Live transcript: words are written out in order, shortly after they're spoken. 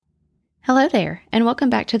Hello there, and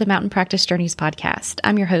welcome back to the Mountain Practice Journeys podcast.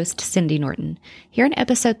 I'm your host, Cindy Norton. Here in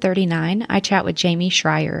episode 39, I chat with Jamie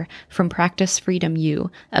Schreier from Practice Freedom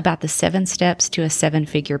U about the 7 steps to a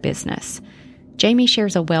 7-figure business. Jamie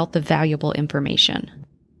shares a wealth of valuable information.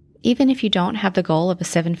 Even if you don't have the goal of a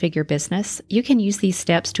 7-figure business, you can use these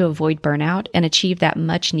steps to avoid burnout and achieve that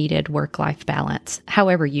much-needed work-life balance,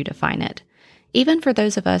 however you define it. Even for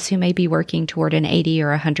those of us who may be working toward an 80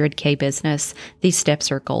 or 100K business, these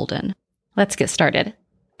steps are golden. Let's get started.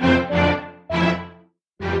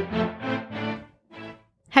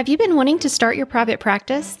 Have you been wanting to start your private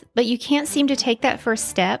practice, but you can't seem to take that first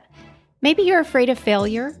step? Maybe you're afraid of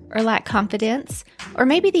failure or lack confidence, or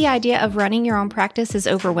maybe the idea of running your own practice is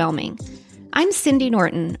overwhelming. I'm Cindy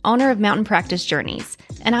Norton, owner of Mountain Practice Journeys,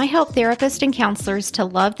 and I help therapists and counselors to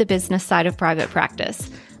love the business side of private practice.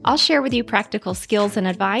 I'll share with you practical skills and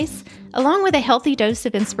advice, along with a healthy dose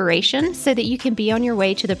of inspiration so that you can be on your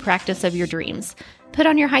way to the practice of your dreams. Put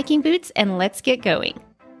on your hiking boots and let's get going.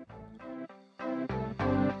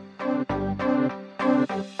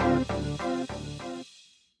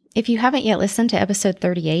 If you haven't yet listened to episode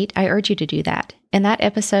 38, I urge you to do that. In that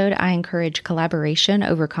episode, I encourage collaboration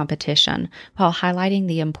over competition while highlighting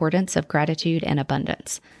the importance of gratitude and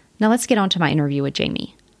abundance. Now let's get on to my interview with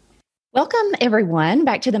Jamie. Welcome, everyone,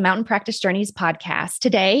 back to the Mountain Practice Journeys podcast.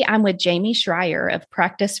 Today, I'm with Jamie Schreier of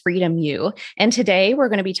Practice Freedom U, and today we're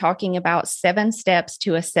going to be talking about 7 steps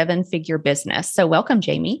to a 7-figure business. So welcome,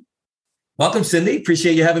 Jamie. Welcome, Cindy.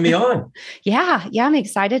 Appreciate you having me on. Yeah, I'm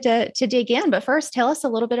excited to dig in. But first, tell us a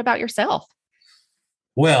little bit about yourself.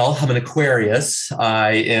 Well, I'm an Aquarius.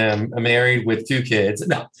 I am married with 2 kids.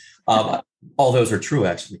 No, all those are true,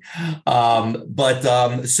 actually.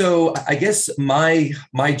 So I guess my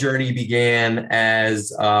journey began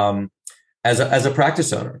as a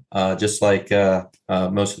practice owner, just like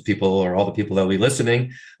most of the people or all the people that will be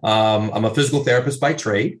listening. I'm a physical therapist by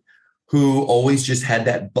trade who always just had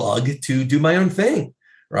that bug to do my own thing,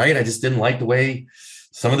 right? I just didn't like the way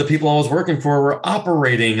some of the people I was working for were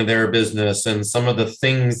operating their business and some of the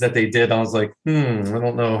things that they did. I was like, I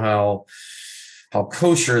don't know how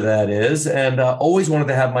kosher that is. And always wanted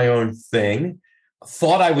to have my own thing.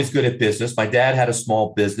 Thought I was good at business. My dad had a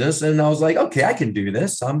small business and I was like, okay, I can do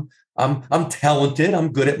this. I'm talented.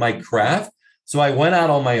 I'm good at my craft. So I went out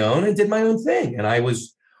on my own and did my own thing. And I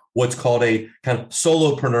was what's called a kind of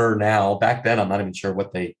solopreneur now. Back then, I'm not even sure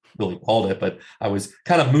what they really called it, but I was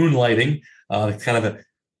kind of moonlighting, kind of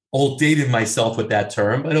dated myself with that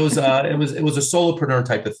term. But it was a solopreneur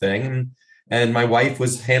type of thing. And my wife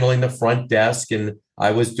was handling the front desk and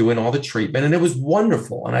I was doing all the treatment and it was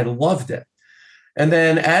wonderful. And I loved it. And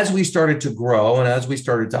then as we started to grow and as we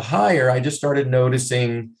started to hire, I just started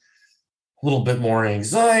noticing a little bit more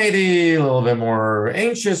anxiety, a little bit more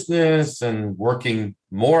anxiousness and working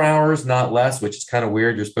more hours, not less, which is kind of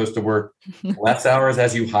weird. You're supposed to work less hours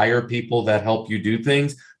as you hire people that help you do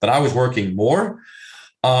things. But I was working more.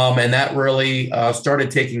 And that really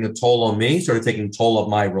started taking a toll on me, started taking a toll of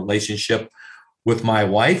my relationship with my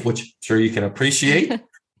wife, which I'm sure you can appreciate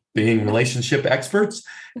being relationship experts.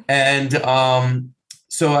 And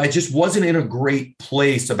so I just wasn't in a great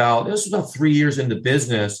place this was about 3 years into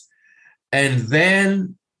business. And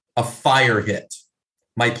then a fire hit.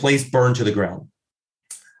 My place burned to the ground.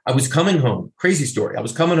 I was coming home. Crazy story. I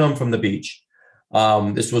was coming home from the beach.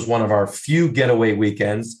 This was one of our few getaway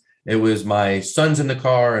weekends. It was my son's in the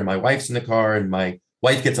car and my wife's in the car and my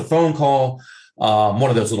wife gets a phone call. One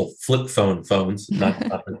of those little flip phones, not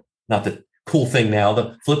the cool thing now,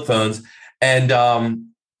 the flip phones.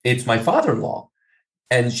 And it's my father-in-law.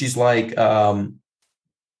 And she's like,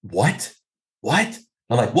 what?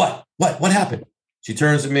 I'm like, what happened? She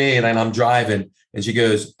turns to me and I'm driving and she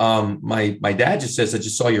goes, my dad just says, I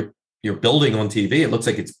just saw your building on TV. It looks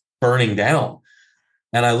like it's burning down.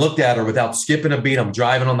 And I looked at her without skipping a beat. I'm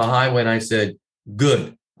driving on the highway and I said,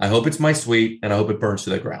 good. I hope it's my suite and I hope it burns to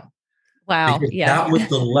the ground. Wow. Because yeah. That was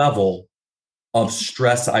the level of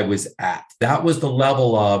stress I was at. That was the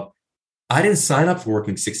level of, I didn't sign up for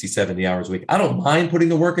working 60, 70 hours a week. I don't mind putting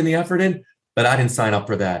the work and the effort in, but I didn't sign up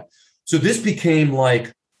for that. So this became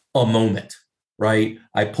like a moment, right?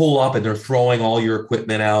 I pull up and they're throwing all your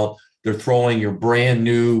equipment out. They're throwing your brand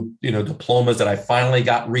new, diplomas that I finally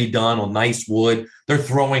got redone on nice wood. They're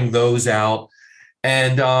throwing those out.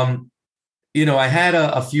 And, I had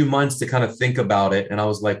a few months to kind of think about it. And I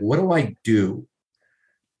was like, what do?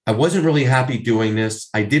 I wasn't really happy doing this.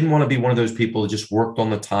 I didn't want to be one of those people who just worked on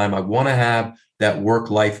the time. I want to have that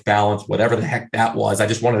work-life balance, whatever the heck that was. I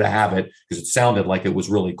just wanted to have it because it sounded like it was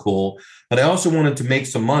really cool. But I also wanted to make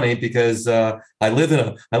some money because I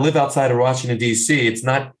live outside of Washington, D.C. It's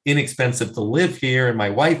not inexpensive to live here, and my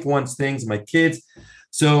wife wants things, my kids.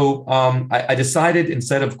 So I decided,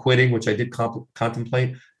 instead of quitting, which I did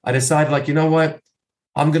contemplate, I decided, like, you know what?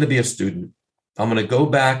 I'm going to be a student. I'm going to go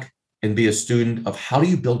back and be a student of how do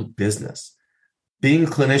you build a business. Being a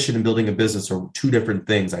clinician and building a business are two different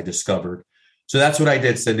things, I discovered. So that's what I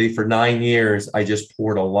did, Cindy. For 9 years, I just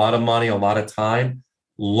poured a lot of money, a lot of time,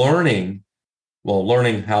 learning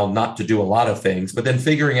how not to do a lot of things, but then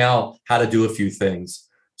figuring out how to do a few things.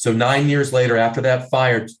 So 9 years later, after that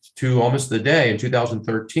fire, to almost the day in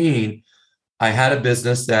 2013, I had a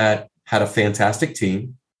business that had a fantastic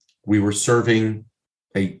team. We were serving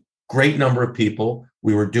a great number of people.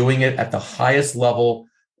 We were doing it at the highest level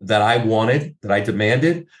that I wanted, that I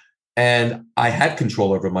demanded. And I had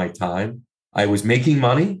control over my time. I was making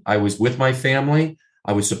money. I was with my family.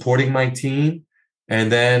 I was supporting my team.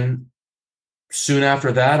 And then soon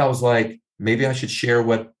after that, I was like, maybe I should share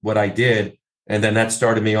what I did. And then that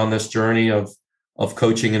started me on this journey of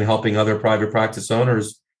coaching and helping other private practice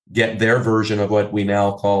owners get their version of what we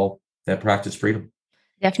now call that practice freedom.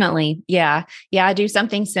 Definitely. Yeah. Yeah. I do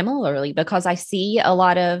something similarly because I see a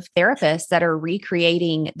lot of therapists that are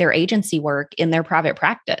recreating their agency work in their private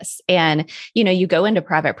practice. And, you go into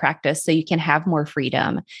private practice so you can have more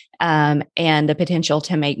freedom and the potential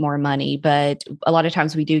to make more money. But a lot of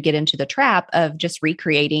times we do get into the trap of just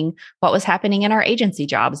recreating what was happening in our agency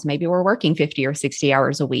jobs. Maybe we're working 50 or 60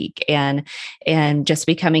 hours a week and just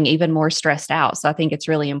becoming even more stressed out. So I think it's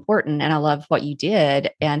really important. And I love what you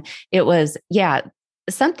did. And it was,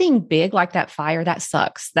 something big like that fire, that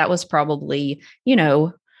sucks. That was probably,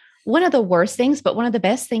 one of the worst things, but one of the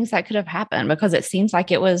best things that could have happened because it seems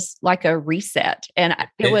like it was like a reset. And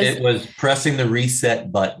it was pressing the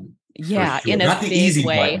reset button. Yeah. Sure. In not a the easy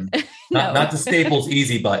way. button, not the Staples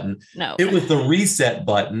easy button. No, it was the reset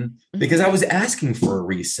button because I was asking for a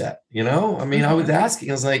reset. I was asking,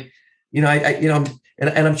 I was like, and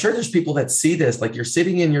I'm sure there's people that see this, like you're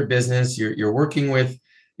sitting in your business, you're working with,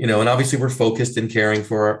 and obviously we're focused and caring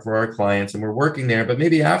for our clients and we're working there, but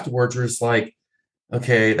maybe afterwards we're just like,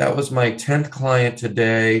 okay, that was my 10th client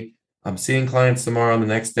today. I'm seeing clients tomorrow and the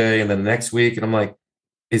next day and then the next week. And I'm like,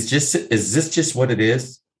 is this just what it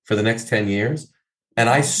is for the next 10 years? And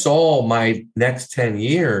I saw my next 10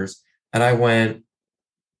 years and I went,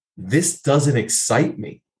 this doesn't excite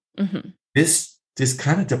me. Mm-hmm. This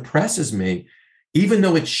kind of depresses me, even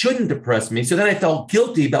though it shouldn't depress me. So then I felt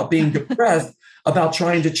guilty about being depressed about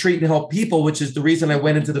trying to treat and help people, which is the reason I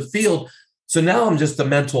went into the field. So now I'm just a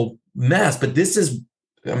mental mess. But this is,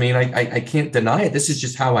 I can't deny it. This is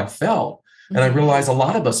just how I felt. And I realize a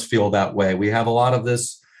lot of us feel that way. We have a lot of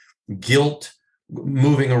this guilt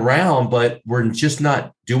moving around, but we're just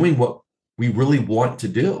not doing what we really want to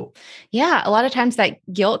do. Yeah. A lot of times that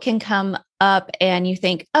guilt can come up and you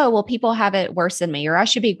think, oh, well, people have it worse than me, or I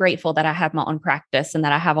should be grateful that I have my own practice and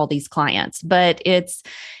that I have all these clients, but it's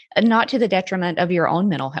not to the detriment of your own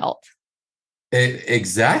mental health.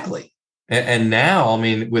 Exactly. And now,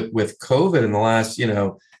 with COVID in the last,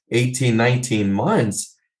 18, 19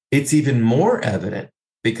 months, it's even more evident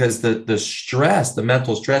because the stress, the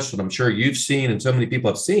mental stress that I'm sure you've seen and so many people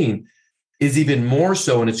have seen is even more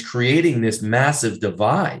so. And it's creating this massive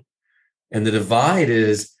divide. And the divide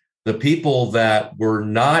is the people that were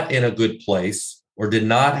not in a good place or did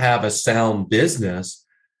not have a sound business,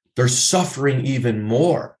 they're suffering even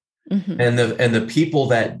more. Mm-hmm. And the people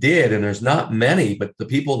that did, and there's not many, but the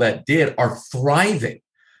people that did are thriving.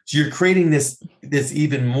 So you're creating this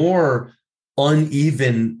even more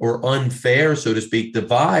uneven or unfair, so to speak,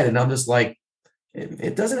 divide. And I'm just like,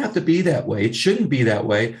 it doesn't have to be that way. It shouldn't be that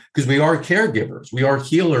way because we are caregivers. We are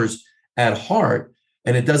healers at heart.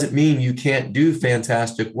 And it doesn't mean you can't do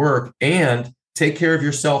fantastic work and take care of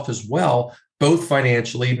yourself as well, both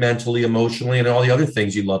financially, mentally, emotionally, and all the other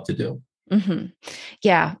things you love to do. Mm-hmm.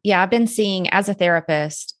 Yeah. Yeah. I've been seeing as a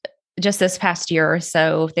therapist just this past year or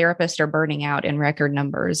so, therapists are burning out in record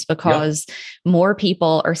numbers because more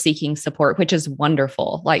people are seeking support, which is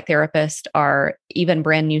wonderful. Like therapists are, even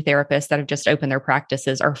brand new therapists that have just opened their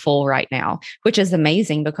practices are full right now, which is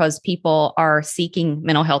amazing because people are seeking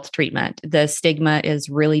mental health treatment. The stigma is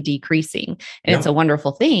really decreasing and it's a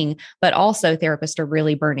wonderful thing, but also therapists are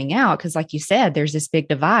really burning out because like you said, there's this big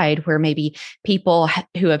divide where maybe people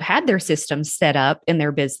who have had their systems set up in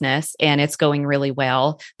their business and it's going really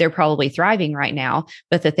well, they're probably probably thriving right now,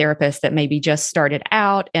 but the therapists that maybe just started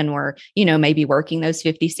out and were, maybe working those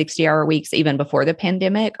 50, 60-hour weeks even before the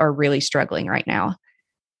pandemic are really struggling right now.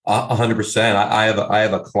 100%. I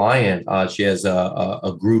have a client. She has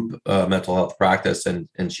a group mental health practice, and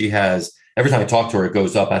she has, every time I talk to her, it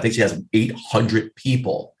goes up. I think she has 800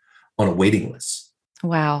 people on a waiting list.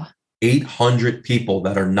 Wow. 800 people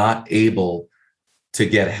that are not able to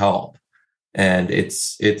get help, and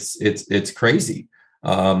it's crazy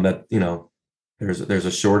that there's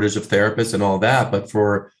a shortage of therapists and all that. But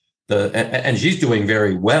and she's doing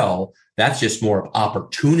very well. That's just more of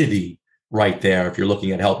opportunity right there. If you're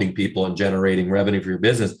looking at helping people and generating revenue for your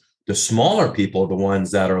business, the smaller people are the ones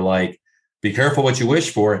that are like, be careful what you wish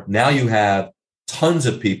for. Now you have tons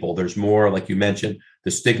of people. There's more, like you mentioned,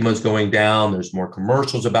 the stigma is going down. There's more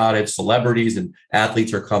commercials about it. Celebrities and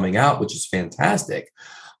athletes are coming out, which is fantastic.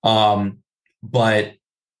 But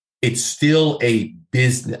it's still a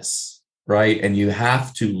business, right? And you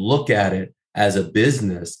have to look at it as a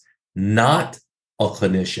business, not a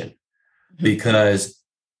clinician, because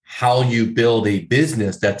how you build a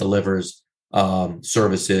business that delivers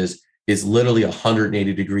services is literally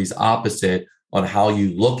 180 degrees opposite on how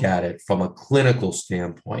you look at it from a clinical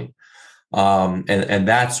standpoint. And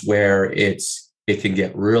that's where it can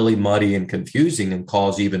get really muddy and confusing and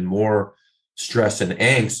cause even more stress and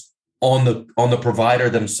angst on the provider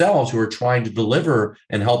themselves, who are trying to deliver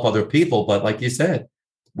and help other people. But like you said,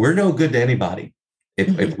 we're no good to anybody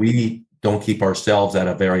if we don't keep ourselves at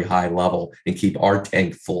a very high level and keep our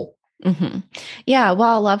tank full. Mm-hmm. Yeah. Well,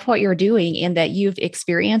 I love what you're doing in that you've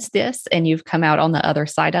experienced this and you've come out on the other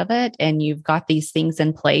side of it, and you've got these things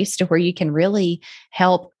in place to where you can really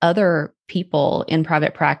help other people in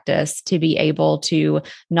private practice to be able to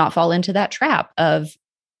not fall into that trap of,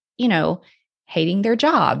 hating their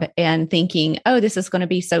job and thinking, oh, this is going to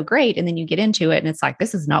be so great. And then you get into it and it's like,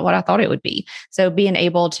 this is not what I thought it would be. So being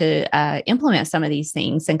able to implement some of these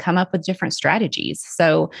things and come up with different strategies.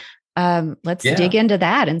 So let's dig into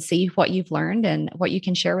that and see what you've learned and what you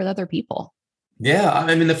can share with other people. Yeah.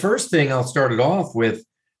 I mean, the first thing I'll start it off with,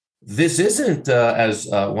 this isn't, as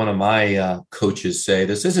one of my coaches say,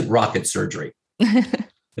 this isn't rocket surgery.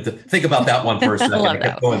 Think about that one for a second. I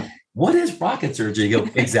kept going, what is rocket surgery? You go,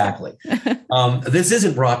 exactly. This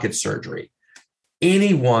isn't rocket surgery.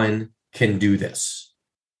 Anyone can do this,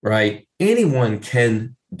 right? Anyone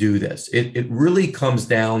can do this. It really comes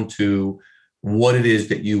down to what it is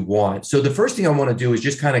that you want. So the first thing I want to do is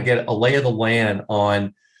just kind of get a lay of the land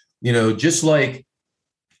on, just like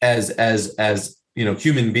as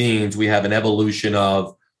human beings, we have an evolution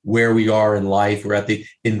of where we are in life. We're at the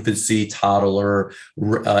infancy, toddler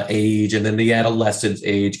age, and then the adolescence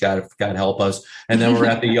age, God help us. And then we're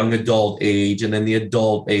at the young adult age, and then the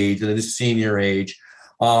adult age, and then the senior age.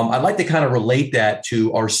 I'd like to kind of relate that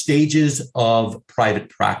to our stages of private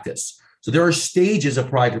practice. So there are stages of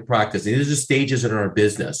private practice. These are stages in our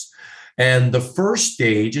business. And the first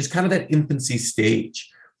stage is kind of that infancy stage.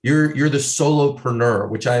 You're the solopreneur,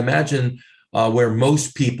 which I imagine where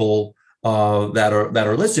most people that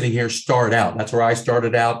are listening here start out. That's where I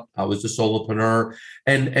started out. I was the solopreneur.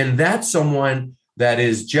 And that's someone that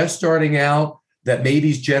is just starting out, that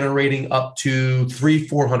maybe is generating up to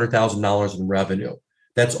 $300,000-$400,000 in revenue.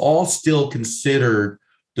 That's all still considered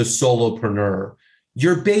the solopreneur.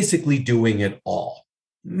 You're basically doing it all.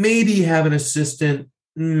 Maybe you have an assistant,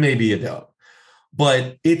 maybe you don't,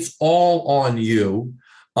 but it's all on you.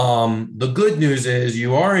 The good news is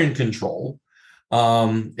you are in control.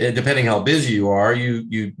 Depending how busy you are,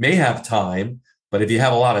 you may have time, but if you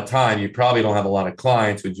have a lot of time, you probably don't have a lot of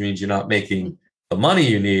clients, which means you're not making the money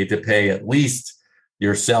you need to pay at least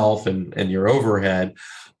yourself and your overhead.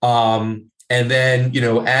 And then,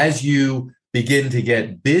 as you begin to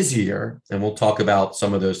get busier, and we'll talk about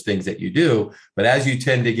some of those things that you do, but as you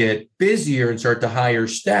tend to get busier and start to hire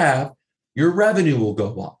staff, your revenue will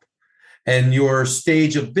go up and your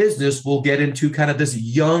stage of business will get into kind of this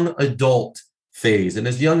young adult phase. And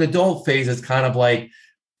this young adult phase is kind of like,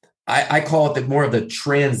 I call it more of the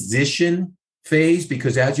transition phase,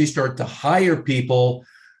 because as you start to hire people,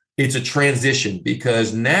 it's a transition,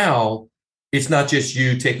 because now it's not just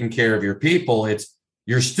you taking care of your people.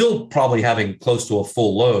 You're still probably having close to a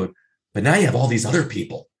full load, but now you have all these other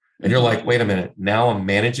people and you're like, wait a minute, now I'm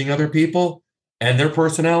managing other people and their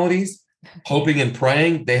personalities, hoping and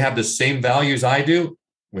praying they have the same values I do,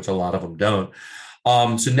 which a lot of them don't.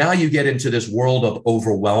 So now you get into this world of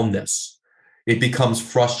overwhelmness. It becomes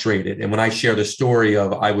frustrated. And when I share the story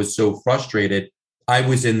of I was so frustrated, I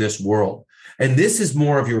was in this world. And this is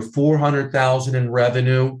more of your 400,000 in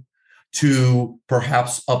revenue to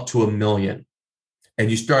perhaps up to $1 million. And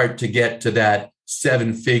you start to get to that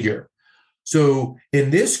seven figure. So in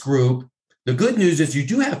this group, the good news is you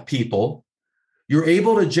do have people, you're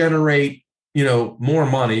able to generate, more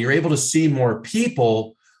money, you're able to see more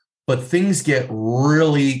people, but things get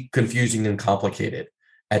really confusing and complicated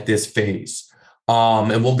at this phase.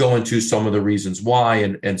 And we'll go into some of the reasons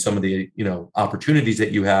why and some of the, opportunities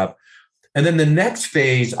that you have. And then the next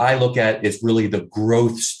phase I look at is really the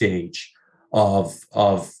growth stage of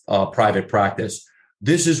private practice.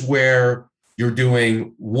 This is where you're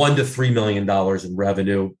doing $1 to $3 million in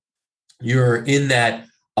revenue. You're in that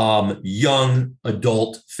young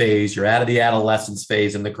adult phase. You're out of the adolescence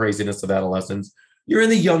phase and the craziness of adolescence. You're in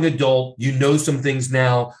the young adult. You know some things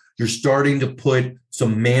now. You're starting to put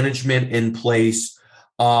some management in place.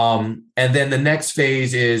 And then the next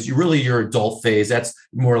phase is your adult phase. That's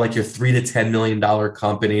more like your $3 to $10 million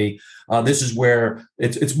company. This is where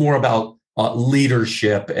it's more about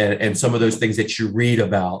leadership and some of those things that you read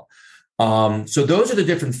about. So those are the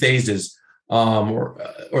different phases or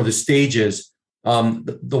the stages.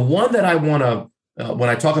 The one that I want to, when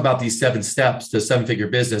I talk about these 7 steps to 7-figure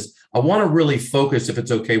business, I want to really focus, if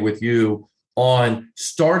it's okay with you, on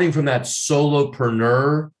starting from that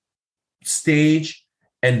solopreneur stage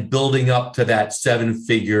and building up to that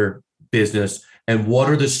 7-figure business. And what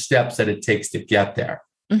are the steps that it takes to get there?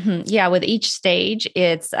 Mm-hmm. Yeah. With each stage,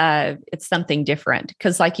 it's something different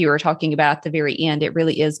because like you were talking about at the very end, it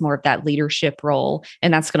really is more of that leadership role.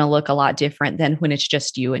 And that's going to look a lot different than when it's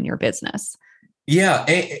just you and your business. Yeah.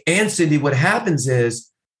 And Cindy, what happens is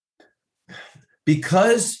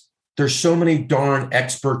because there's so many darn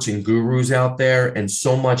experts and gurus out there and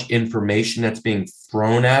so much information that's being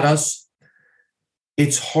thrown at us,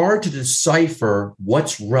 it's hard to decipher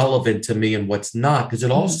what's relevant to me and what's not because it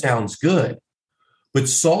all sounds good. But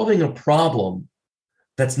solving a problem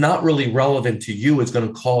that's not really relevant to you is going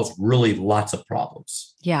to cause really lots of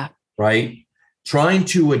problems. Yeah. Right? Trying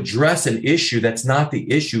to address an issue that's not the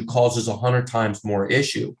issue causes 100 times more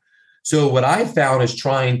issue. So what I found is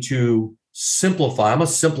trying to simplify. I'm a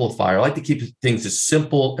simplifier. I like to keep things as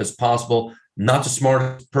simple as possible. Not the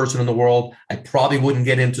smartest person in the world. I probably wouldn't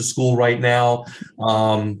get into school right now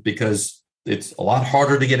because it's a lot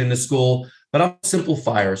harder to get into school, but I'm a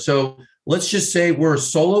simplifier. So let's just say we're a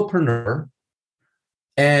solopreneur.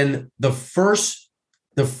 And the first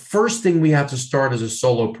thing we have to start as a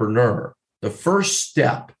solopreneur, the first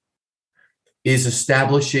step is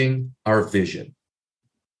establishing our vision.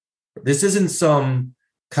 This isn't some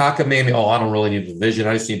cockamamie, I don't really need a vision.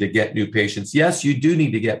 I just need to get new patients. Yes, you do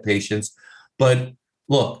need to get patients. But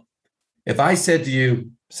look, if I said to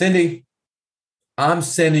you, Cindy, I'm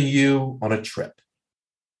sending you on a trip.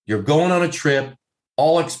 You're going on a trip,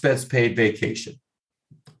 all expense paid vacation.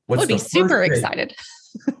 I would be super excited.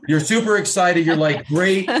 You're super excited. You're like,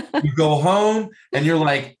 great. You go home and you're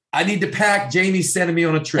like, I need to pack. Jamie's sending me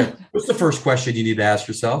on a trip. What's the first question you need to ask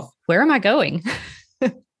yourself? Where am I going?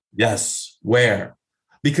 Yes, where?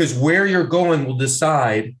 Because where you're going will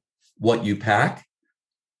decide what you pack.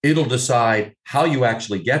 It'll decide how you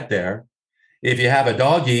actually get there. If you have a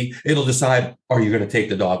doggy, it'll decide, are you going to take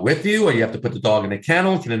the dog with you? Or you have to put the dog in a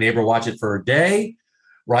kennel? Can a neighbor watch it for a day?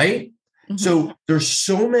 Right? Mm-hmm. So there's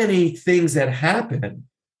so many things that happen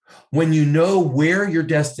when you know where your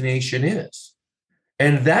destination is.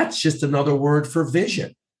 And that's just another word for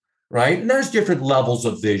vision, right? And there's different levels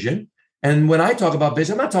of vision. And when I talk about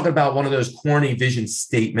vision, I'm not talking about one of those corny vision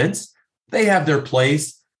statements. They have their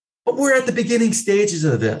place. But we're at the beginning stages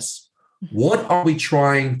of this. What are we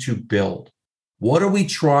trying to build? What are we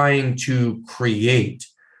trying to create?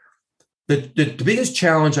 The biggest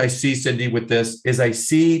challenge I see, Cindy, with this is I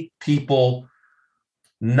see people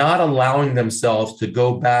not allowing themselves to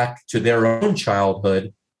go back to their own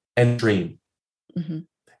childhood and dream. Mm-hmm.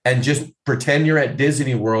 And just pretend you're at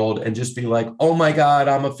Disney World and just be like, oh my God,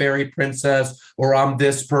 I'm a fairy princess or I'm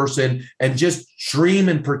this person, and just dream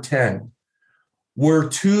and pretend.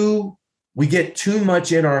 We get too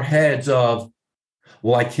much in our heads of,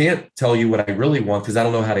 well, I can't tell you what I really want because I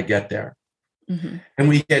don't know how to get there. Mm-hmm. And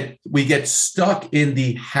we get stuck in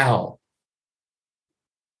the how.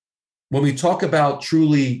 When we talk about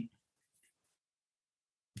truly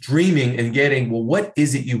dreaming and getting, well, what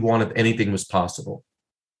is it you want if anything was possible?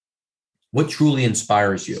 What truly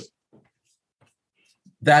inspires you?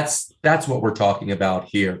 That's what we're talking about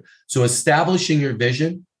here. So establishing your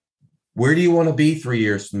vision. Where do you want to be 3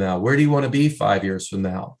 years from now? Where do you want to be 5 years from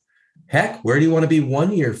now? Heck, where do you want to be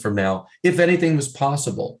 1 year from now, if anything was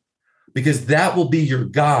possible? Because that will be your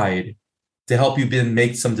guide to help you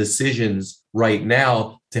make some decisions right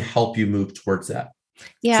now to help you move towards that.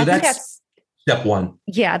 Yeah, so I think step one.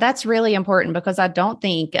 Yeah, that's really important because I don't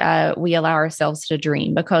think we allow ourselves to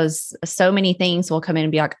dream, because so many things will come in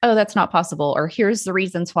and be like, oh, that's not possible. Or here's the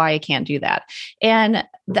reasons why I can't do that. And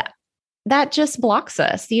that just blocks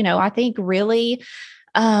us. I think really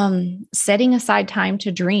setting aside time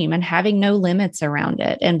to dream and having no limits around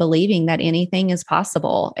it and believing that anything is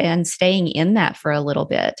possible and staying in that for a little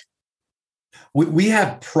bit. We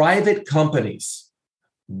have private companies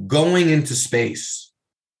going into space,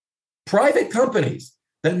 private companies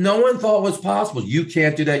that no one thought was possible. You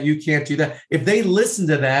can't do that. You can't do that. If they listened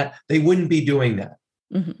to that, they wouldn't be doing that.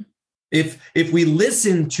 Mm-hmm. If we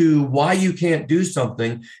listen to why you can't do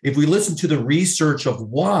something, if we listen to the research of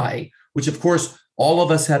why, which of course all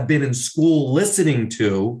of us have been in school listening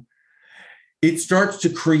to, it starts to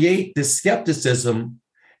create this skepticism,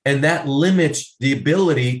 and that limits the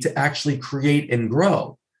ability to actually create and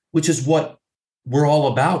grow, which is what we're all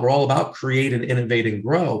about. We're all about create and innovate and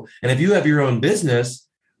grow. And if you have your own business,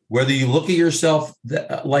 whether you look at yourself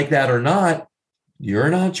like that or not, you're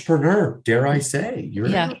an entrepreneur, dare I say. You're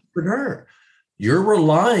an entrepreneur. You're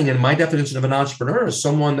relying, and my definition of an entrepreneur is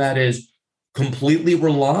someone that is completely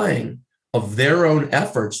relying of their own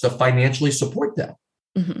efforts to financially support them.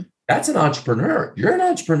 Mm-hmm. That's an entrepreneur. You're an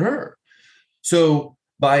entrepreneur. So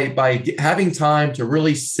by having time to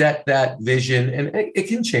really set that vision, and it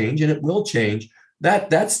can change and it will change,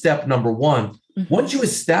 that's step number one. Mm-hmm. Once you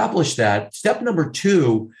establish that, step number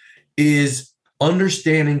two is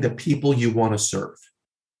understanding the people you want to serve.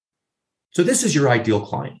 So this is your ideal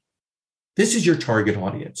client. This is your target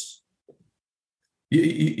audience.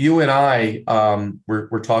 You and I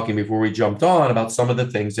were talking before we jumped on about some of the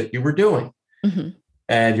things that you were doing. Mm-hmm.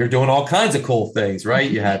 And you're doing all kinds of cool things, right?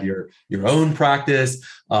 You have your own practice.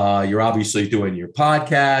 You're obviously doing your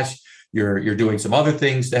podcast. You're doing some other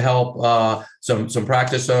things to help some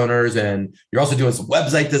practice owners, and you're also doing some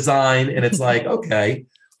website design. And it's like, okay,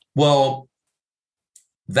 well,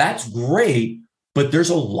 that's great, but there's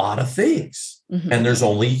a lot of things, mm-hmm. and there's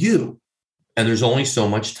only you, and there's only so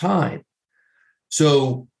much time.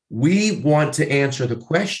 So we want to answer the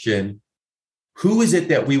question, who is it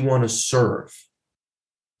that we want to serve?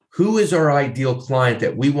 Who is our ideal client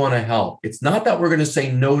that we want to help? It's not that we're going to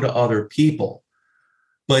say no to other people,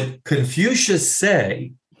 but Confucius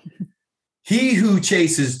say, he who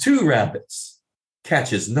chases two rabbits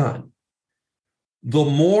catches none. The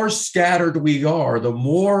more scattered we are, the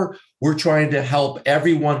more we're trying to help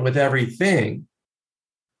everyone with everything,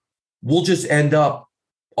 we'll just end up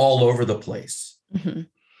all over the place. Mm-hmm.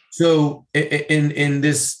 So in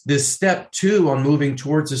this step two on moving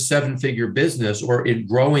towards a seven-figure business or in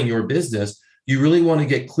growing your business, you really want to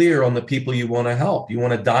get clear on the people you want to help. You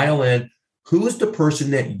want to dial in who is the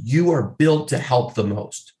person that you are built to help the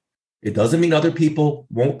most. It doesn't mean other people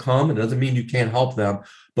won't come. It doesn't mean you can't help them,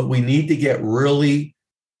 but we need to get really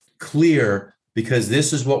clear, because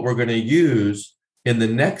this is what we're going to use in the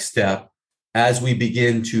next step as we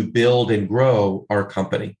begin to build and grow our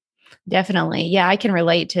company. Definitely. Yeah, I can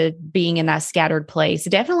relate to being in that scattered place.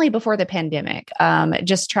 Definitely before the pandemic,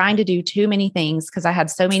 just trying to do too many things because I had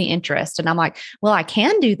so many interests. And I'm like, well, I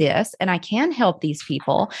can do this and I can help these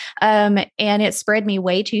people. And it spread me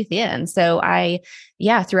way too thin. So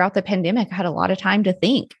throughout the pandemic, I had a lot of time to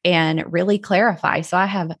think and really clarify. So I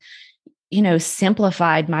have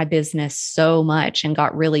simplified my business so much and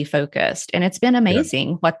got really focused. And it's been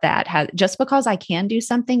amazing what that has. Just because I can do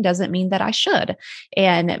something doesn't mean that I should.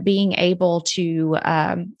 And being able to,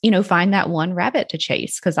 find that one rabbit to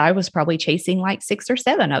chase, because I was probably chasing like 6 or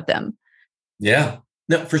 7 of them. Yeah,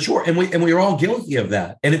 no, for sure. And we're all guilty of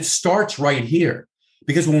that. And it starts right here,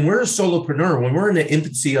 because when we're a solopreneur, when we're in the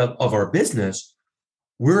infancy of our business,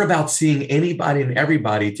 we're about seeing anybody and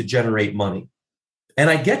everybody to generate money. And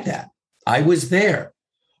I get that. I was there,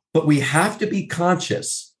 but we have to be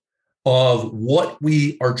conscious of what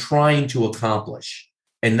we are trying to accomplish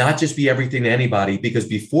and not just be everything to anybody, because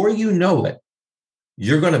before you know it,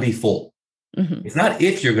 you're going to be full. Mm-hmm. It's not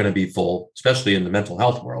if you're going to be full, especially in the mental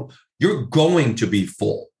health world, you're going to be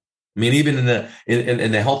full. I mean, even in the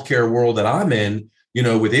healthcare world that I'm in,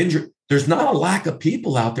 with injury, there's not a lack of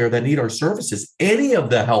people out there that need our services, any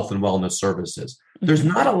of the health and wellness services. Mm-hmm. There's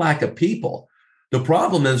not a lack of people. The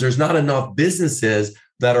problem is there's not enough businesses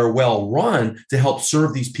that are well run to help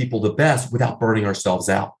serve these people the best without burning ourselves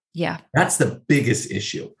out. Yeah. That's the biggest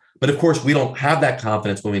issue. But of course, we don't have that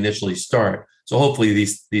confidence when we initially start. So hopefully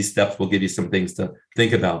these steps will give you some things to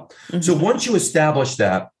think about. Mm-hmm. So once you establish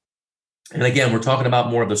that, and again, we're talking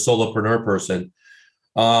about more of the solopreneur person,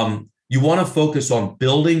 you want to focus on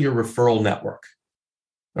building your referral network.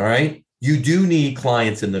 All right. You do need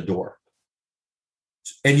clients in the door.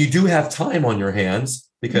 And you do have time on your hands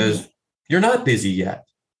because, You're not busy yet.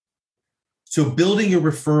 So building your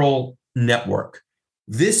referral network.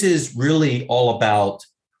 This is really all about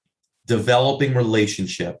developing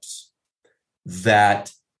relationships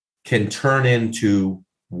that can turn into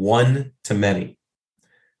one to many.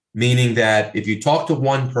 Meaning that if you talk to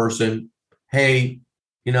one person, hey,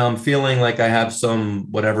 I'm feeling like I have some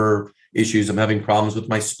whatever issues, I'm having problems with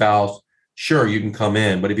my spouse, sure, you can come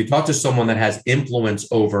in. But if you talk to someone that has influence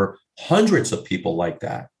over hundreds of people like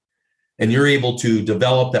that, and you're able to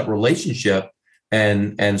develop that relationship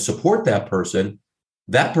and support that person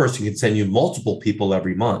can send you multiple people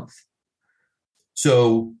every month.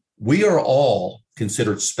 So we are all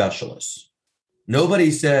considered specialists.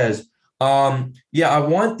 Nobody says, I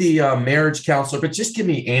want the marriage counselor, but just give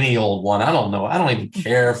me any old one. I don't know. I don't even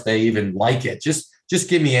care if they even like it. Just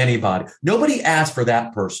give me anybody. Nobody asked for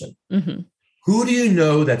that person. Mm-hmm. Who do you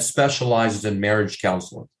know that specializes in marriage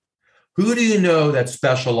counseling? Who do you know that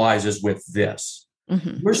specializes with this?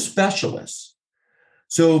 Mm-hmm. We're specialists.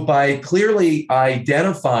 So by clearly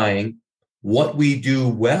identifying what we do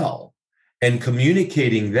well and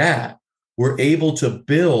communicating that, we're able to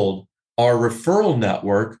build our referral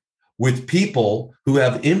network with people who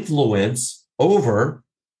have influence over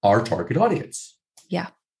our target audience. Yeah.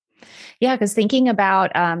 Yeah, because thinking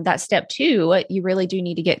about that step 2, you really do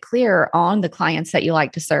need to get clear on the clients that you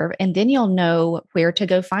like to serve, and then you'll know where to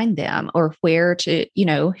go find them or where to,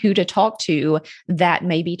 who to talk to that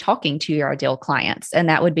may be talking to your ideal clients. And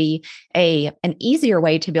that would be an easier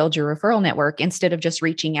way to build your referral network instead of just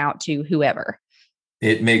reaching out to whoever.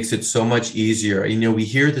 It makes it so much easier. We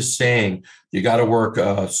hear the saying, you got to work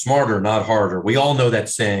smarter, not harder. We all know that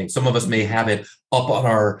saying. Some of us may have it up on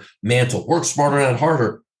our mantle, work smarter, not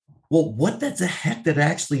harder. Well, what does the heck that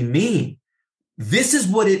actually mean? This is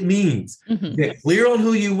what it means. Mm-hmm. Get clear on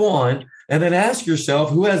who you want, and then ask yourself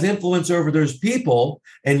who has influence over those people,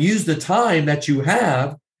 and use the time that you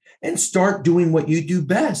have and start doing what you do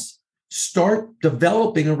best. Start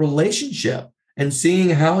developing a relationship and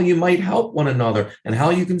seeing how you might help one another and how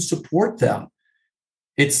you can support them.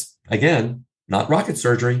 It's, again, not rocket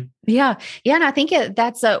surgery. Yeah. Yeah. And I think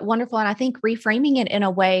that's wonderful. And I think reframing it in a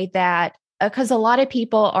way that, because a lot of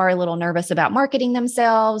people are a little nervous about marketing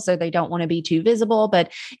themselves or they don't want to be too visible.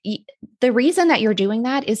 But the reason that you're doing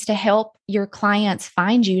that is to help your clients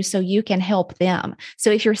find you so you can help them. So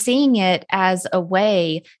if you're seeing it as a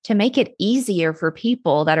way to make it easier for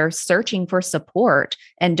people that are searching for support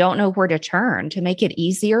and don't know where to turn, to make it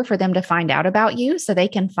easier for them to find out about you so they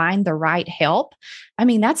can find the right help, I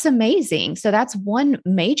mean, that's amazing. So that's one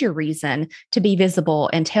major reason to be visible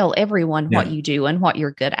and tell everyone what you do and what you're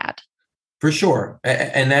good at. For sure.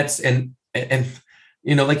 And that's, and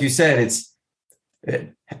like you said, it's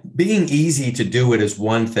being easy to do it is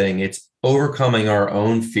one thing. It's overcoming our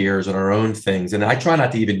own fears and our own things. And I try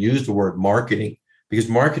not to even use the word marketing, because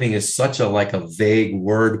marketing is such a vague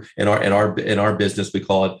word in our business. We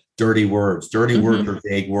call it dirty words. Dirty Mm-hmm. words are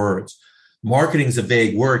vague words. Marketing is a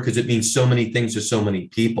vague word because it means so many things to so many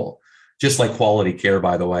people. Just like quality care,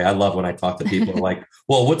 by the way. I love when I talk to people like,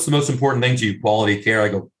 well, what's the most important thing to you? Quality care. I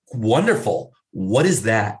go, wonderful. What is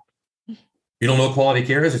that? You don't know what quality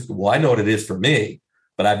care is? Well, I know what it is for me,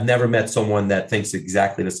 but I've never met someone that thinks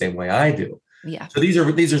exactly the same way I do. Yeah. So these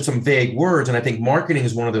are some vague words. And I think marketing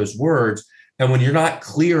is one of those words. And when you're not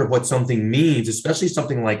clear of what something means, especially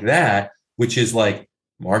something like that, which is like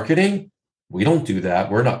marketing, we don't do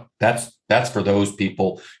that. We're not, that's for those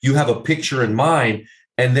people. You have a picture in mind,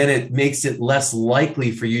 and then it makes it less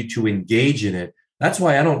likely for you to engage in it. That's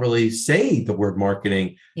why I don't really say the word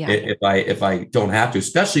marketing if I don't have to,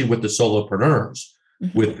 especially with the solopreneurs,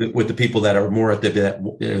 mm-hmm. with the people that are more at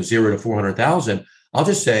the 0 to 400,000. I'll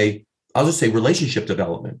just say relationship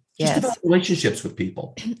development. Yes. Just develop relationships with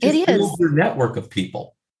people. It build is your network of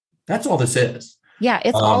people. That's all this is. Yeah,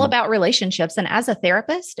 it's all about relationships. And as a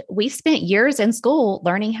therapist, we spent years in school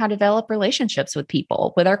learning how to develop relationships with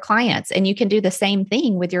people, with our clients. And you can do the same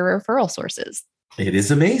thing with your referral sources. It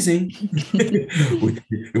is amazing.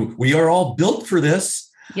 we are all built for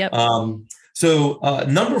this. Yep. So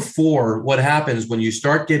number 4, what happens when you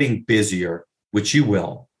start getting busier, which you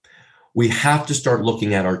will, we have to start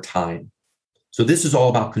looking at our time. So this is all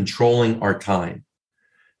about controlling our time.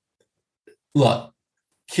 Look,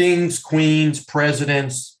 kings, queens,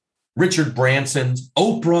 presidents, Richard Branson's,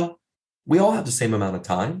 Oprah, we all have the same amount of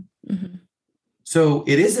time. Mm-hmm. So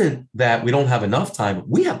it isn't that we don't have enough time.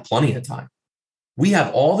 We have plenty of time. We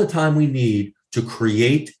have all the time we need to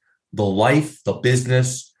create the life, the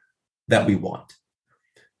business that we want.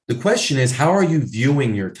 The question is, how are you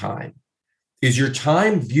viewing your time? Is your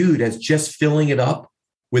time viewed as just filling it up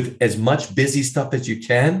with as much busy stuff as you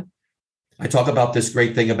can? I talk about this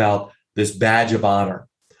great thing about this badge of honor.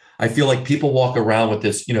 I feel like people walk around with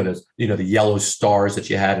this, the yellow stars that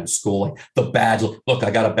you had in school, like the badge. Look,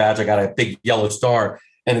 I got a badge. I got a big yellow star.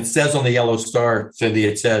 And it says on the yellow star, Cindy,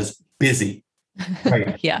 it says busy.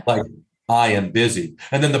 Right? Yeah. Like, I am busy.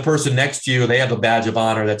 And then the person next to you, they have a badge of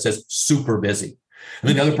honor that says super busy. And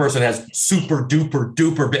then the other person has super duper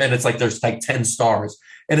duper. And it's like, there's like 10 stars.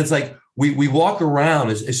 And it's like, we walk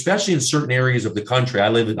around, especially in certain areas of the country. I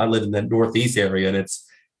live in the Northeast area, and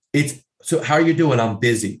it's, so how are you doing? I'm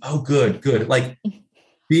busy. Oh, good. Like,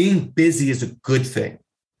 being busy is a good thing.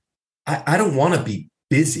 I don't want to be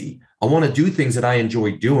busy. I want to do things that I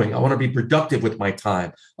enjoy doing. I want to be productive with my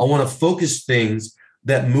time. I want to focus things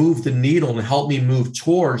that move the needle and help me move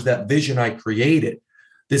towards that vision I created.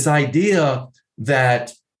 This idea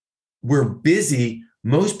that we're busy,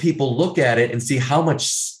 most people look at it and see how much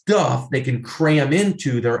stuff they can cram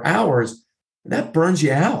into their hours. And that burns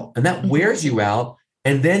you out, and that wears you out.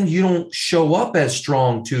 And then you don't show up as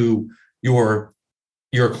strong to your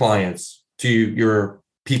clients, to your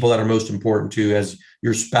people that are most important to you, as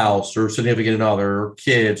your spouse or significant other or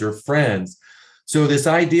kids or friends. So this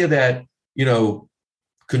idea that,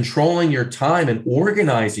 controlling your time and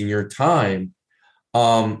organizing your time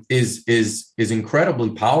is incredibly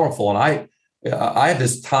powerful. And I have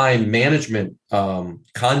this time management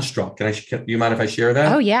construct. Do you mind if I share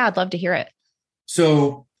that? Oh yeah, I'd love to hear it.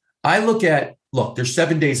 So I look, there's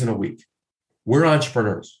 7 days in a week. We're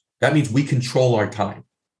entrepreneurs. That means we control our time.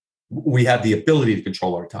 We have the ability to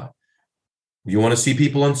control our time. You want to see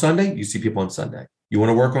people on Sunday? You see people on Sunday. You want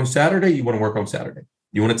to work on Saturday? You want to work on Saturday.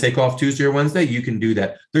 You want to take off Tuesday or Wednesday? You can do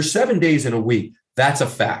that. There's 7 days in a week. That's a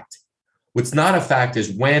fact. What's not a fact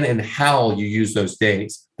is when and how you use those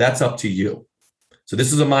days. That's up to you. So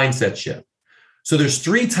this is a mindset shift. So there's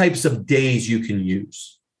 3 types of days you can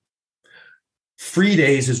use. Free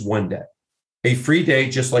days is 1 day. A free day,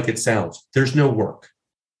 just like it sounds, there's no work.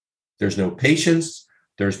 There's no patience.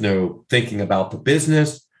 There's no thinking about the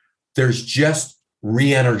business. There's just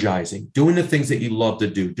re-energizing, doing the things that you love to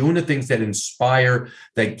do, doing the things that inspire,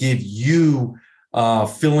 that give you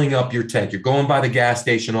filling up your tank. You're going by the gas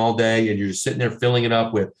station all day and you're just sitting there filling it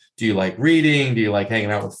up with, do you like reading? Do you like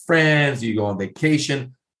hanging out with friends? Do you go on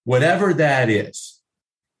vacation? Whatever that is,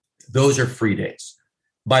 those are free days.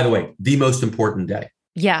 By the way, the most important day.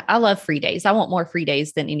 Yeah, I love free days. I want more free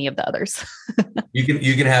days than any of the others. You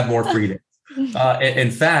can have more free days.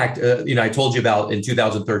 In fact, I told you about in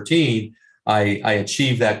 2013, I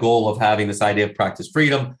achieved that goal of having this idea of practice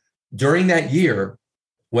freedom. During that year,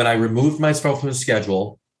 when I removed myself from the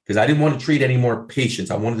schedule, because I didn't want to treat any more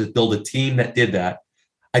patients, I wanted to build a team that did that.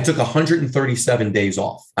 I took 137 days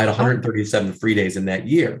off. I had 137 free days in that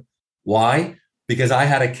year. Why? Because I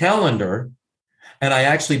had a calendar and I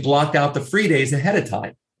actually blocked out the free days ahead of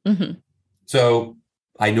time. Mm-hmm. So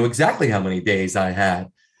I knew exactly how many days I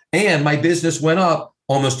had. And my business went up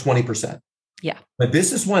almost 20%. Yeah. My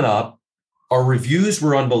business went up. Our reviews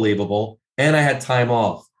were unbelievable. And I had time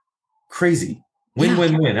off. Crazy. Win,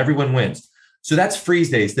 win, win. Everyone wins. So that's free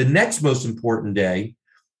days. The next most important day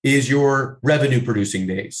is your revenue producing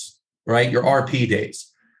days, right? Your RP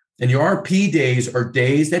days. And your RP days are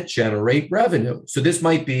days that generate revenue. So this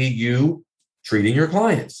might be you treating your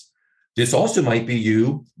clients. This also might be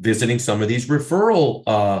you visiting some of these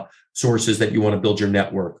referral sources that you want to build your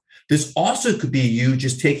network. This also could be you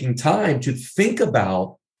just taking time to think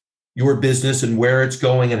about your business and where it's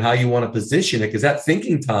going and how you want to position it, because that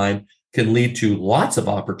thinking time can lead to lots of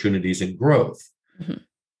opportunities and growth. Mm-hmm.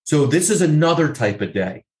 So this is another type of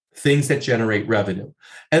day, things that generate revenue.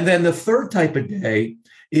 And then the third type of day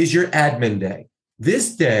is your admin day.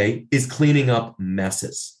 This day is cleaning up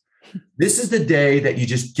messes. This is the day that you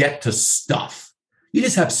just get to stuff. You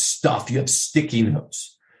just have stuff. You have sticky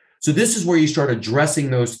notes. So this is where you start addressing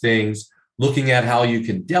those things, looking at how you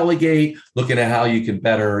can delegate, looking at how you can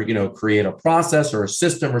better, create a process or a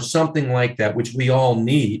system or something like that, which we all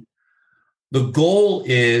need. The goal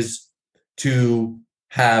is to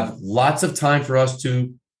have lots of time for us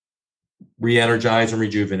to re-energize and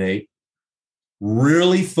rejuvenate,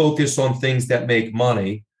 really focus on things that make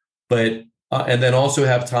money, but and then also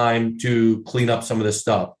have time to clean up some of this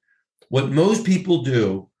stuff. What most people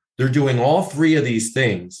do, they're doing all 3 of these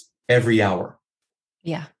things every hour.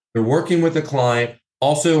 Yeah. They're working with a client,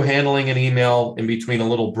 also handling an email in between a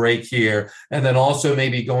little break here, and then also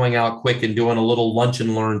maybe going out quick and doing a little lunch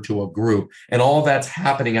and learn to a group. And all that's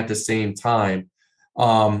happening at the same time.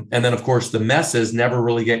 And then, of course, the messes never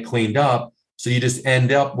really get cleaned up. So you just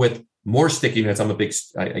end up with more sticky notes.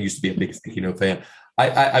 I used to be a big sticky note fan.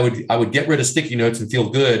 I would get rid of sticky notes and feel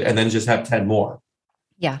good and then just have 10 more.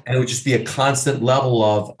 Yeah. And it would just be a constant level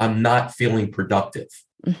of I'm not feeling productive.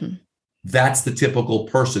 Mm-hmm. that's the typical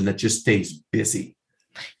person that just stays busy.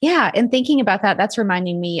 Yeah. And thinking about that, that's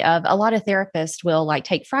reminding me of a lot of therapists will like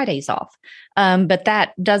take Fridays off. But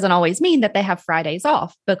that doesn't always mean that they have Fridays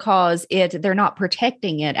off because they're not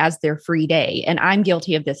protecting it as their free day. And I'm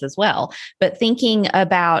guilty of this as well. But thinking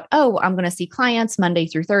about, oh, I'm going to see clients Monday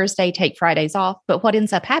through Thursday, take Fridays off. But what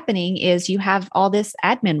ends up happening is you have all this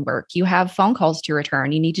admin work, you have phone calls to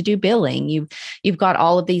return, you need to do billing, you've got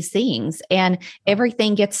all of these things, and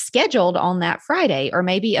everything gets scheduled on that Friday. Or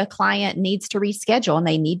maybe a client needs to reschedule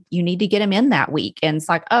and you need to get them in that week. And it's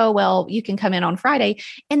like, oh, well, you can come in on Friday,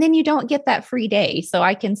 and then you don't get that free day. So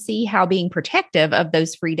I can see how being protective of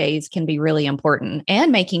those free days can be really important,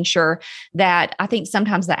 and making sure that I think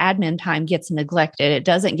sometimes the admin time gets neglected. It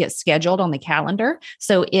doesn't get scheduled on the calendar.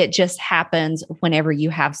 So it just happens whenever you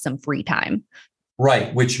have some free time.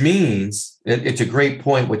 Right. Which means it's a great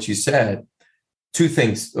point, what you said. Two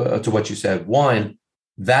things to what you said. One,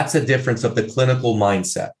 that's a difference of the clinical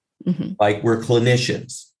mindset. Mm-hmm. Like we're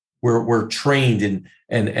clinicians, we're trained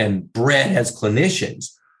and bred as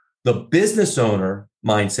clinicians. The business owner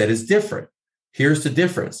mindset is different. Here's the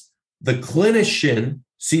difference. The clinician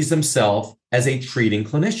sees themselves as a treating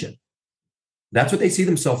clinician. That's what they see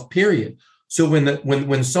themselves, period. So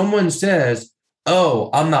when someone says,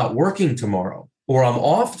 oh, I'm not working tomorrow or I'm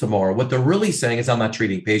off tomorrow, what they're really saying is I'm not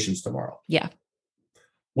treating patients tomorrow. Yeah.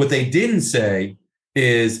 What they didn't say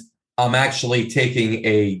is I'm actually taking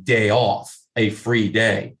a day off, a free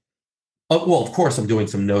day. Well, of course, I'm doing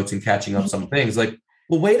some notes and catching up some things. Like,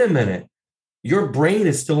 well, wait a minute. Your brain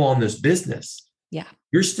is still on this business. Yeah.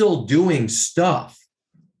 You're still doing stuff.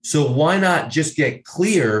 So why not just get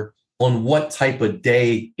clear on what type of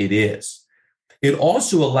day it is? It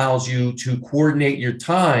also allows you to coordinate your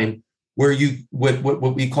time where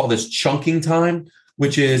what we call this chunking time,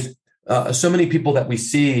 which is so many people that we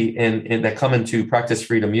see and that come into Practice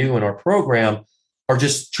Freedom U in our program are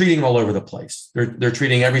just treating all over the place. They're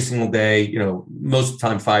treating every single day, most of the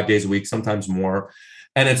time 5 days a week, sometimes more.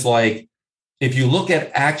 And it's like, if you look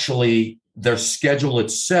at actually their schedule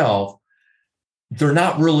itself, they're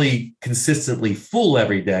not really consistently full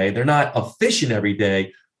every day. They're not efficient every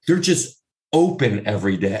day. They're just open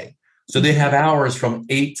every day. So they have hours from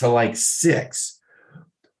 8 to 6.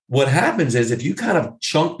 What happens is if you kind of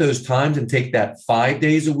chunk those times and take that 5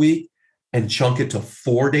 days a week and chunk it to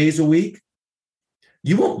 4 days a week,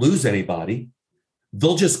 you won't lose anybody.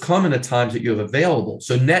 They'll just come in the times that you have available.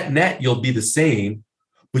 So net, you'll be the same,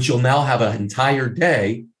 but you'll now have an entire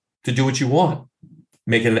day to do what you want.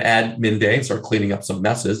 Make it an admin day and start cleaning up some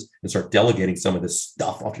messes and start delegating some of this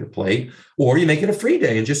stuff off your plate. Or you make it a free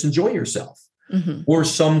day and just enjoy yourself. Mm-hmm. Or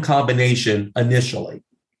some combination initially.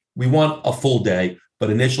 We want a full day, but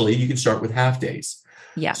initially you can start with half days.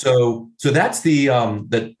 Yeah. So that's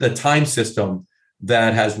the time system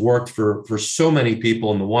that has worked for so many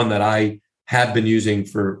people, and the one that I have been using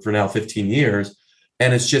for now 15 years.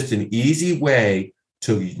 And it's just an easy way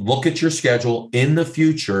to look at your schedule in the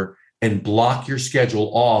future and block your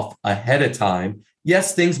schedule off ahead of time.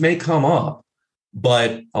 Yes, things may come up,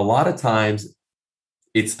 but a lot of times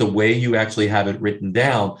it's the way you actually have it written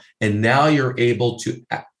down. And now you're able to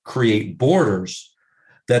create borders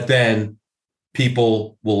that then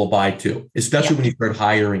people will abide to, especially when you start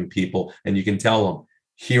hiring people and you can tell them,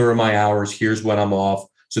 here are my hours, here's when I'm off.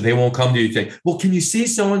 So they won't come to you and say, well, can you see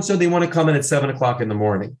so-and-so? They want to come in at 7:00 in the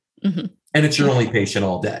morning. Mm-hmm. And it's your only patient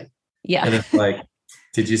all day. Yeah. And it's like,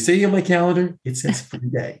 did you see on my calendar? It says free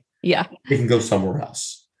day. Yeah. They can go somewhere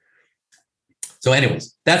else. So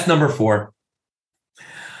anyways, that's number 4.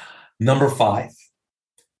 Number 5.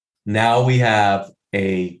 Now we have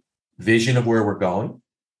a vision of where we're going.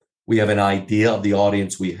 We have an idea of the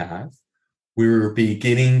audience we have. We're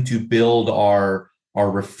beginning to build our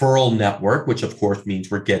referral network, which of course means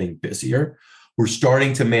we're getting busier. We're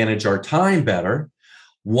starting to manage our time better.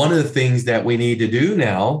 One of the things that we need to do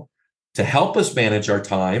now to help us manage our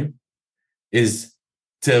time is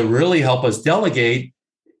to really help us delegate.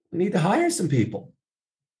 We need to hire some people,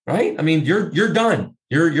 right? I mean, you're done.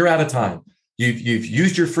 You're out of time. You've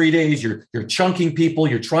used your free days. You're chunking people.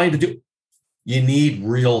 You're trying to do. You need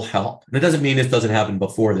real help. And it doesn't mean this doesn't happen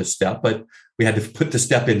before this step, but we had to put the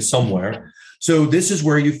step in somewhere. So this is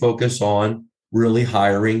where you focus on really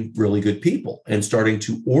hiring really good people and starting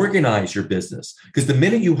to organize your business. Because the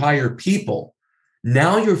minute you hire people,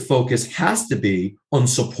 now your focus has to be on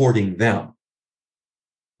supporting them,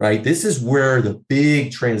 right? This is where the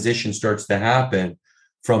big transition starts to happen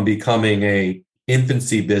from becoming a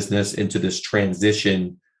infancy business into this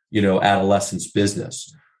transition, adolescence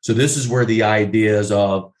business. So this is where the ideas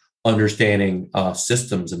of understanding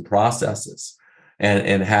systems and processes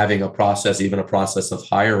and having a process, even a process of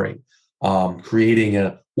hiring, creating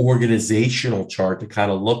an organizational chart to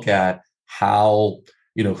kind of look at how,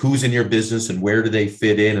 who's in your business and where do they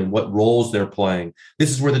fit in and what roles they're playing. This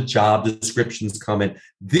is where the job descriptions come in.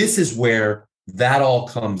 This is where that all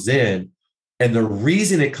comes in. And the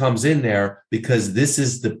reason it comes in there, because this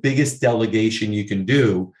is the biggest delegation you can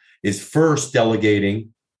do, is first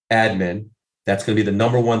delegating admin. That's going to be the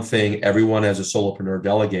number one thing everyone as a solopreneur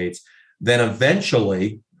delegates. Then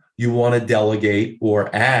eventually you want to delegate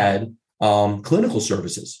or add clinical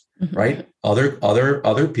services, right?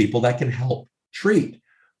 Other people that can help treat,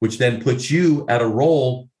 which then puts you at a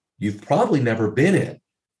role you've probably never been in.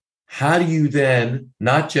 How do you then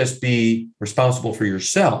not just be responsible for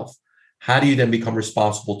yourself? How do you then become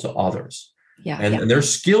responsible to others? And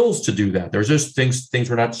there's skills to do that. There's just things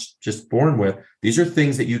we're not just born with. These are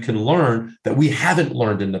things that you can learn that we haven't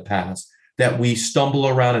learned in the past, that we stumble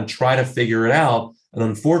around and try to figure it out. And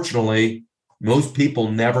unfortunately, most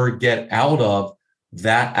people never get out of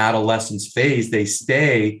that adolescence phase. They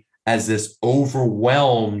stay as this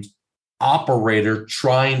overwhelmed operator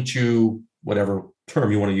trying to, whatever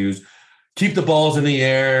term you want to use, keep the balls in the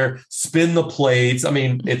air, spin the plates. I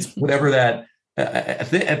mean, it's whatever that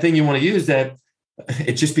a thing you want to use, that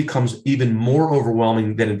it just becomes even more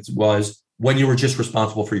overwhelming than it was when you were just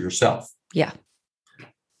responsible for yourself. Yeah.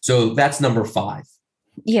 So that's number 5.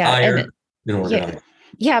 Yeah. Hire and organize.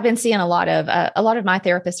 Yeah, I've been seeing a lot of my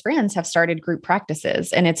therapist friends have started group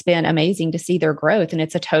practices, and it's been amazing to see their growth. And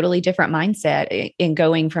it's a totally different mindset in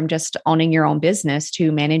going from just owning your own business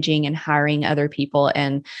to managing and hiring other people,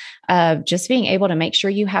 and just being able to make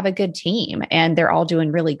sure you have a good team. And they're all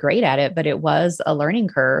doing really great at it, but it was a learning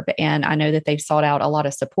curve. And I know that they've sought out a lot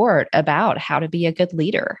of support about how to be a good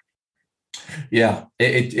leader. Yeah,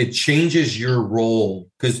 it changes your role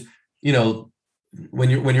because, when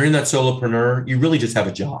you're in that solopreneur, you really just have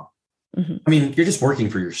a job. I mean, you're just working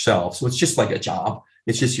for yourself. So it's just like a job.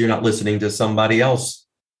 It's just, you're not listening to somebody else,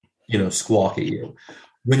 squawk at you.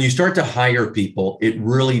 When you start to hire people, it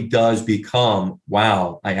really does become,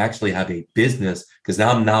 wow, I actually have a business, because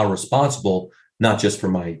now I'm now responsible, not just for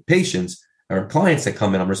my patients or clients that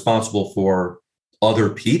come in, I'm responsible for other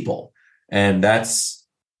people. And that's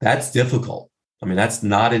difficult. I mean, that's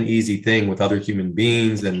not an easy thing with other human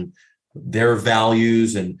beings and their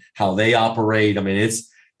values and how they operate. I mean,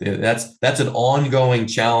 that's an ongoing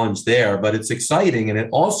challenge there, but it's exciting. And it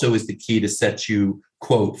also is the key to set you,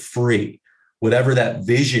 quote, free, whatever that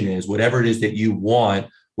vision is, whatever it is that you want,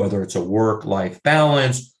 whether it's a work-life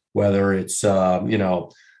balance, whether it's,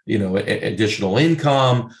 additional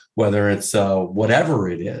income, whether it's whatever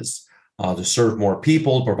it is, to serve more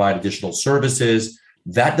people, provide additional services.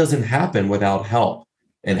 That doesn't happen without help,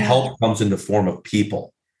 and help comes in the form of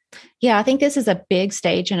people. Yeah, I think this is a big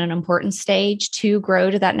stage and an important stage to grow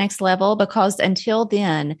to that next level, because until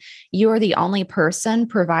then, you're the only person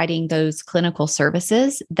providing those clinical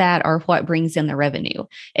services that are what brings in the revenue.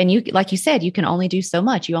 And you, like you said, you can only do so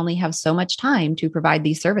much. You only have so much time to provide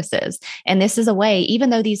these services. And this is a way, even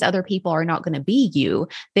though these other people are not going to be you,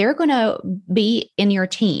 they're going to be in your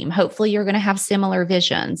team. Hopefully you're going to have similar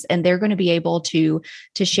visions, and they're going to be able to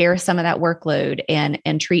share some of that workload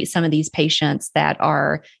and treat some of these patients that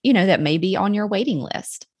are, that may be on your waiting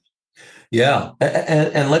list. Yeah.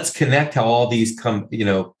 And let's connect how all these come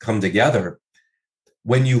together.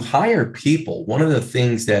 When you hire people, one of the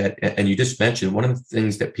things that, and you just mentioned, one of the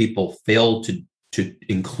things that people fail to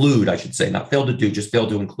include, I should say, not fail to do, just fail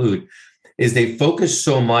to include, is they focus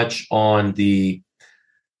so much on the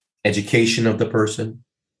education of the person,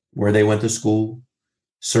 where they went to school,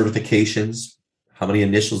 certifications, how many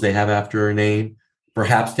initials they have after a name,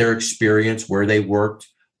 perhaps their experience, where they worked,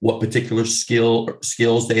 what particular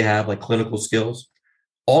skills they have, like clinical skills.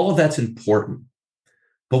 All of that's important.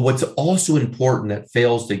 But what's also important that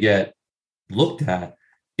fails to get looked at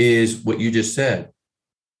is what you just said.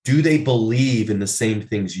 Do they believe in the same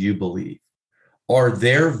things you believe? Are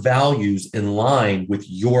their values in line with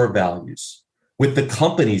your values, with the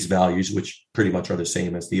company's values, which pretty much are the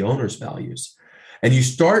same as the owner's values? And you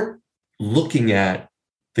start looking at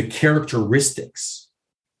the characteristics,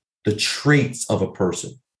 the traits of a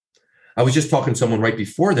person. I was just talking to someone right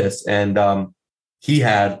before this, and he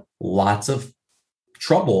had lots of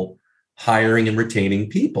trouble hiring and retaining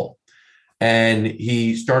people. And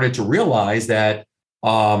he started to realize that,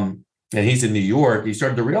 and he's in New York, he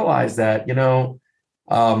started to realize that,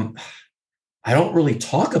 I don't really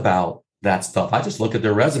talk about that stuff. I just look at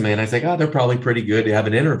their resume and I think, they're probably pretty good to have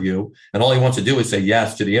an interview. And all he wants to do is say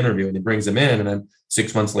yes to the interview, and he brings them in. And then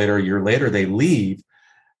 6 months later, a year later, they leave.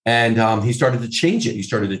 And he started to change it. He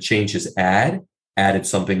started to change his added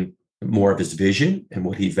something more of his vision and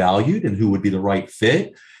what he valued and who would be the right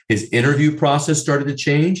fit. His interview process started to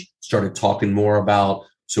change, started talking more about,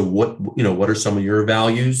 so what are some of your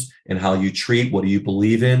values and how you treat, what do you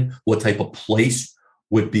believe in, what type of place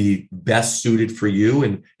would be best suited for you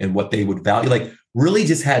and what they would value. Like really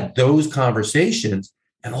just had those conversations.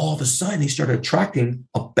 And all of a sudden he started attracting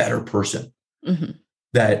a better person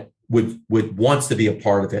that would wants to be a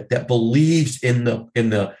part of it, that believes in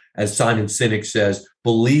the, as Simon Sinek says,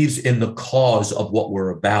 believes in the cause of what we're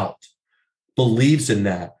about, believes in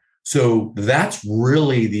that. So that's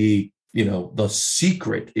really the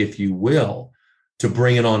secret, if you will, to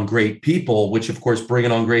bringing on great people, which of course,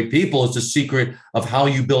 bringing on great people is the secret of how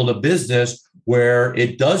you build a business where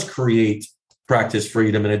it does create practice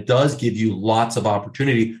freedom and it does give you lots of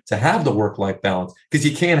opportunity to have the work-life balance, because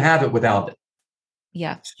you can't have it without it.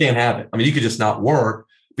 Yeah. You can't have it. I mean, you could just not work,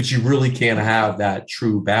 but you really can't have that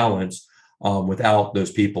true balance without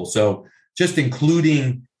those people. So just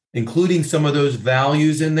including some of those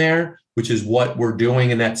values in there, which is what we're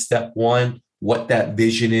doing in that step one, what that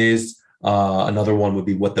vision is. Another one would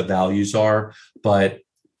be what the values are, but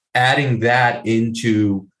adding that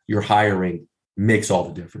into your hiring makes all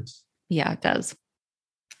the difference. Yeah, it does.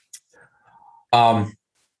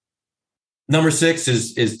 Number 6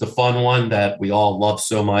 is the fun one that we all love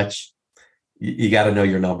so much. You got to know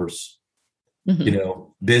your numbers.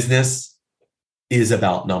 Business is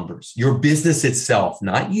about numbers. Your business itself,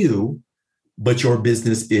 not you, but your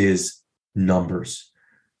business is numbers.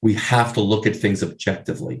 We have to look at things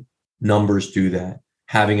objectively. Numbers do that.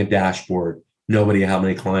 Having a dashboard, knowing how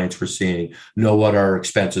many clients we're seeing, know what our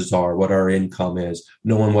expenses are, what our income is,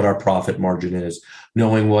 knowing what our profit margin is,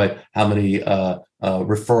 knowing how many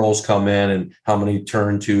referrals come in and how many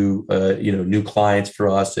turn to new clients for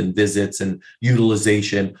us and visits and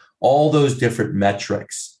utilization, all those different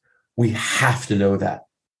metrics. We have to know that.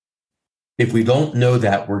 If we don't know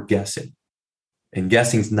that, we're guessing. And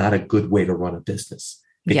guessing is not a good way to run a business.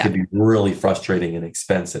 It can be really frustrating and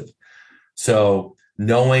expensive. So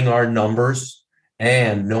knowing our numbers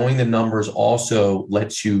and knowing the numbers also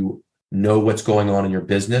lets you know what's going on in your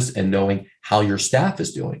business and knowing how your staff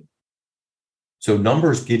is doing. So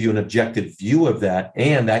numbers give you an objective view of that,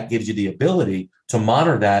 and that gives you the ability to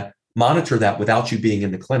monitor that without you being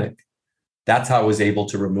in the clinic. That's how I was able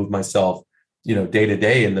to remove myself, day to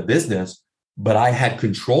day in the business, but I had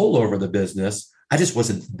control over the business. I just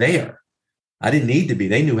wasn't there. I didn't need to be.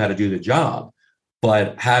 They knew how to do the job,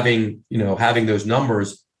 but having those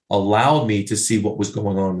numbers allowed me to see what was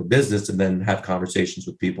going on in the business and then have conversations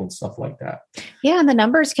with people and stuff like that. Yeah. And the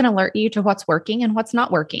numbers can alert you to what's working and what's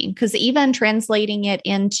not working. Because even translating it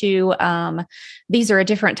into, these are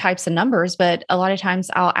different types of numbers, but a lot of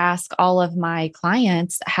times I'll ask all of my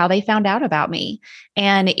clients how they found out about me.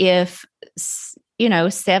 And if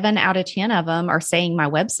 7 out of 10 of them are saying my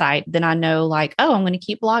website, then I know I'm going to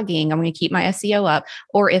keep blogging. I'm going to keep my SEO up.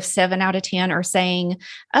 Or if 7 out of 10 are saying,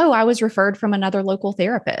 I was referred from another local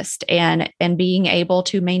therapist, and being able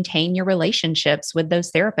to maintain your relationships with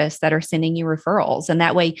those therapists that are sending you referrals. And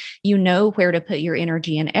that way, you know where to put your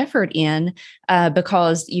energy and effort in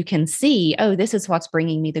because you can see, this is what's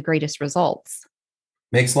bringing me the greatest results.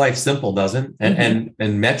 Makes life simple, doesn't it?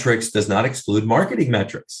 And metrics does not exclude marketing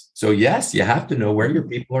metrics. So yes, you have to know where your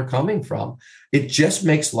people are coming from. It just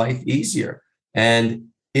makes life easier. And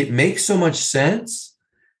it makes so much sense.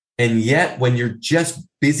 And yet when you're just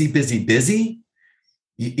busy,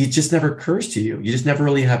 it just never occurs to you. You just never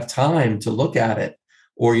really have time to look at it,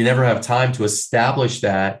 or you never have time to establish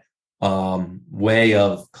that way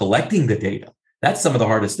of collecting the data. That's some of the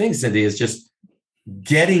hardest things, Cindy, is just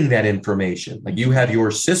getting that information. Like you have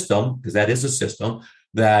your system, because that is a system,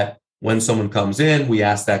 that when someone comes in, we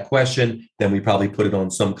ask that question, then we probably put it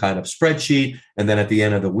on some kind of spreadsheet. And then at the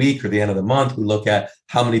end of the week or the end of the month, we look at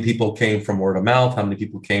how many people came from word of mouth, how many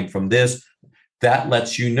people came from this. That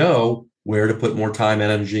lets you know where to put more time,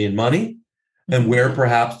 energy, and money, and where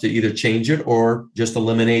perhaps to either change it or just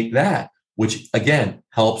eliminate that, which again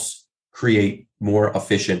helps create more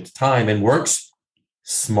efficient time and works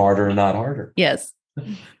smarter, not harder. Yes.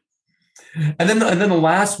 And then the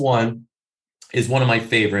last one is one of my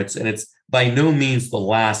favorites, and it's by no means the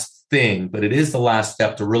last thing, but it is the last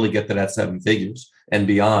step to really get to that 7 figures and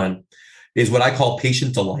beyond, is what I call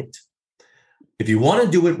patient delight. If you want to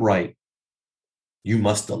do it right, you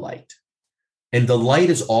must delight. And delight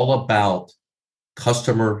is all about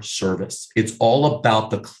customer service. It's all about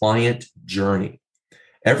the client journey.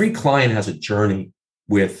 Every client has a journey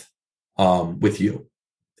with you.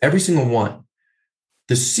 Every single one.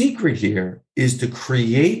 The secret here is to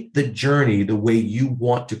create the journey the way you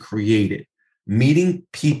want to create it, meeting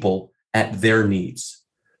people at their needs,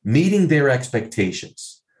 meeting their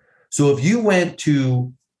expectations. So if you went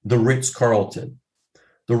to the Ritz-Carlton.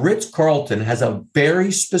 The Ritz-Carlton has a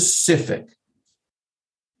very specific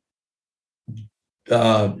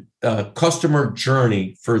customer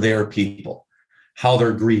journey for their people, how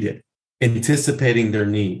they're greeted, anticipating their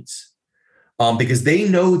needs, because they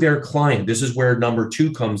know their client. This is where number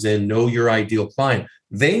 2 comes in, know your ideal client.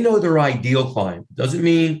 They know their ideal client. Doesn't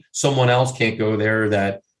mean someone else can't go there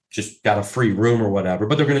that just got a free room or whatever,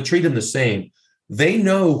 but they're going to treat them the same. They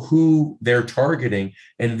know who they're targeting,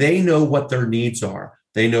 and they know what their needs are.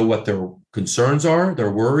 They know what their concerns are,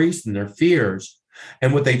 their worries, and their fears.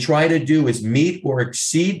 And what they try to do is meet or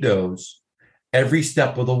exceed those every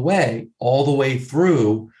step of the way, all the way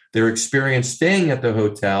through their experience staying at the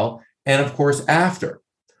hotel, and of course, after.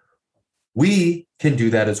 We can do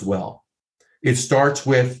that as well. It starts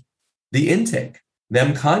with the intake,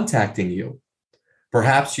 them contacting you.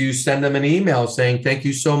 Perhaps you send them an email saying, thank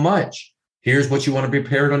you so much. Here's what you want to be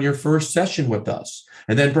prepared on your first session with us.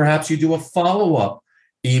 And then perhaps you do a follow-up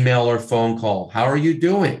email or phone call. How are you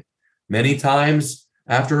doing? Many times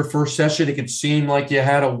after a first session, it can seem like you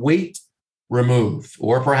had a weight removed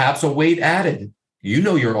or perhaps a weight added. You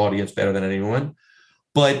know your audience better than anyone,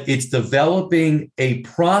 but it's developing a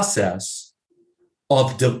process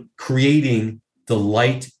of creating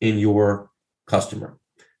delight in your customer.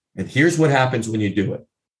 And here's what happens when you do it.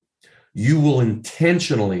 You will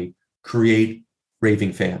intentionally create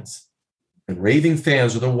raving fans. And raving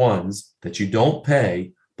fans are the ones that you don't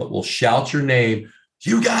pay, but will shout your name.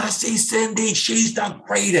 You got to see Cindy. She's the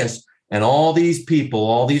greatest. And all these people,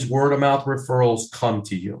 all these word of mouth referrals come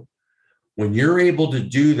to you. When you're able to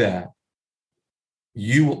do that,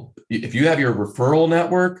 if you have your referral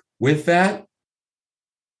network with that,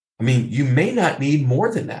 I mean, you may not need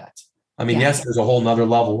more than that. I mean, yes, there's a whole nother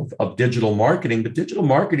level of digital marketing, but digital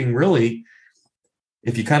marketing really,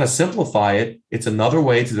 if you kind of simplify it, it's another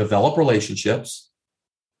way to develop relationships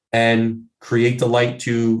and create delight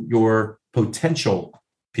to your potential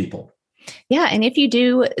people. Yeah. And if you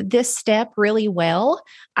do this step really well,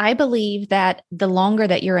 I believe that the longer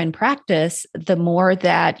that you're in practice, the more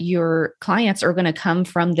that your clients are going to come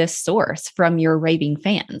from this source, from your raving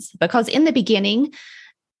fans. Because in the beginning,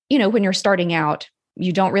 when you're starting out,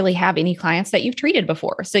 you don't really have any clients that you've treated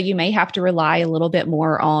before. So you may have to rely a little bit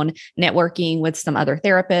more on networking with some other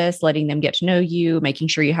therapists, letting them get to know you, making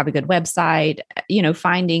sure you have a good website,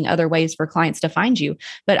 finding other ways for clients to find you.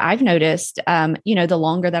 But I've noticed, the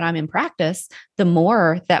longer that I'm in practice, the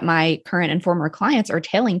more that my current and former clients are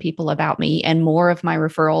telling people about me, and more of my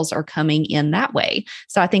referrals are coming in that way.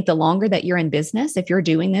 So I think the longer that you're in business, if you're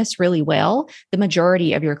doing this really well, the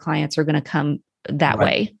majority of your clients are going to come that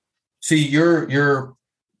way. See,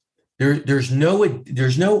 there's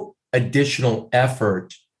no additional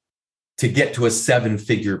effort to get to a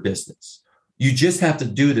 7-figure business. You just have to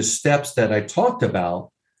do the steps that I talked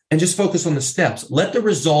about and just focus on the steps. Let the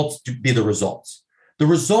results be the results. The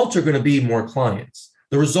results are going to be more clients.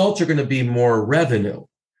 The results are going to be more revenue.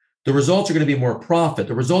 The results are going to be more profit.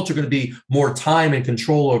 The results are going to be more time and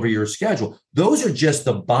control over your schedule. Those are just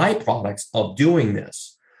the byproducts of doing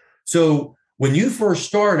this. So when you first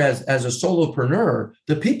start as a solopreneur,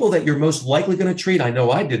 the people that you're most likely going to treat, I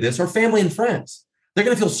know I did this, are family and friends. They're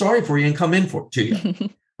going to feel sorry for you and come in to you,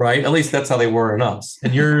 right? At least that's how they were in us.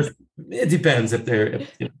 And yours, it depends if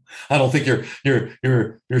I don't think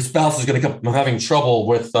your spouse is going to come. I'm having trouble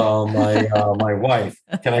with my wife.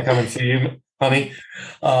 Can I come and see you, honey?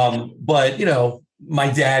 But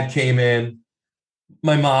my dad came in.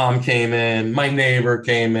 My mom came in, my neighbor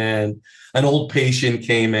came in, an old patient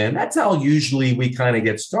came in. That's how usually we kind of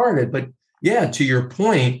get started. But yeah, to your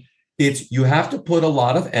point, you have to put a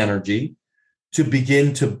lot of energy to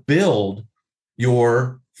begin to build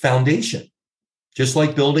your foundation. Just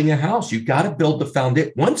like building a house, you've got to build the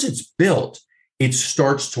foundation. Once it's built, it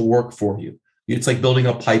starts to work for you. It's like building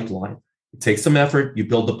a pipeline. It takes some effort, you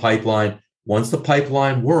build the pipeline. Once the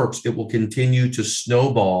pipeline works, it will continue to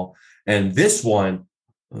snowball. And this one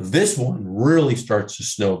really starts to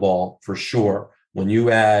snowball for sure. When you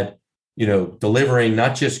add, delivering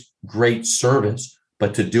not just great service,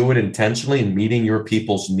 but to do it intentionally and meeting your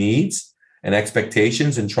people's needs and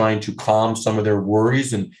expectations and trying to calm some of their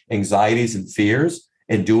worries and anxieties and fears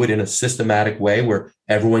and do it in a systematic way where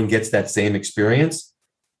everyone gets that same experience,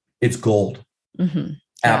 it's gold. Mm-hmm.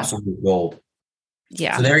 Yeah. Absolute gold.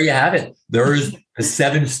 Yeah. So there you have it. There's the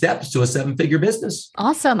 7 steps to a 7-figure business.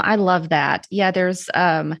 Awesome. I love that. Yeah. There's,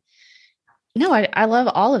 No, I love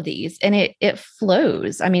all of these, and it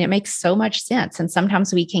flows. I mean, it makes so much sense. And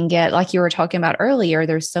sometimes we can get, like you were talking about earlier,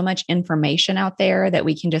 there's so much information out there that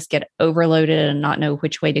we can just get overloaded and not know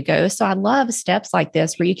which way to go. So I love steps like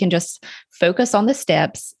this where you can just focus on the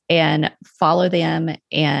steps and follow them,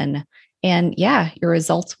 and yeah, your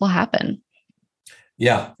results will happen.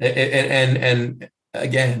 Yeah. And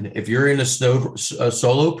again, if you're in a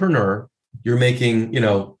solopreneur, you're making,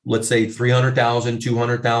 let's say 300,000,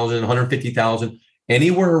 200,000, 150,000,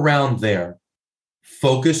 anywhere around there.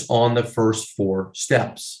 Focus on the first 4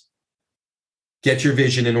 steps. Get your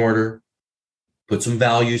vision in order. Put some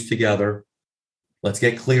values together. Let's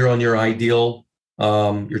get clear on your ideal,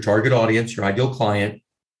 your target audience, your ideal client.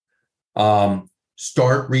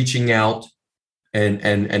 Start reaching out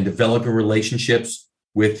and developing relationships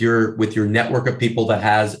with your network of people that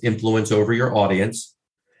has influence over your audience,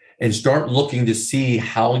 and start looking to see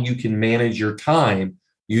how you can manage your time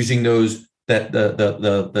using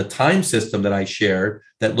the time system that I shared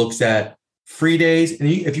that looks at free days. And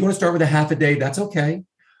if you want to start with a half a day, that's okay.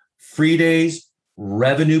 Free days,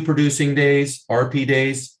 revenue producing days, RP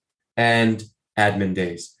days, and admin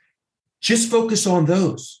days. Just focus on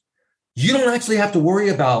those. You don't actually have to worry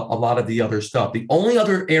about a lot of the other stuff. The only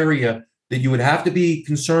other area that you would have to be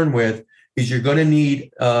concerned with is you're going to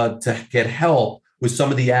need to get help with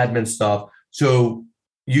some of the admin stuff. So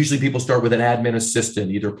usually people start with an admin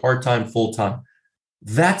assistant, either part-time, full-time.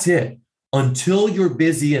 That's it. Until you're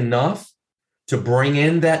busy enough to bring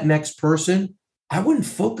in that next person, I wouldn't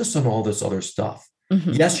focus on all this other stuff.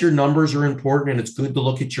 Mm-hmm. Yes, your numbers are important and it's good to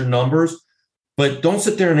look at your numbers, but don't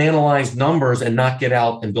sit there and analyze numbers and not get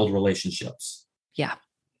out and build relationships. Yeah.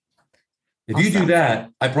 If you do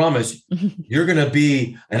that, I promise you're going to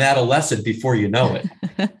be an adolescent before you know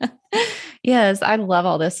it. Yes, I love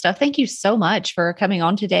all this stuff. Thank you so much for coming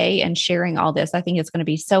on today and sharing all this. I think it's going to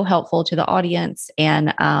be so helpful to the audience.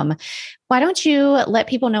 And why don't you let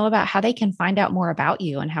people know about how they can find out more about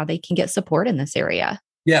you and how they can get support in this area?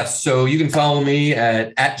 Yes. So you can follow me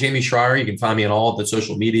at Jamie Schreier. You can find me on all of the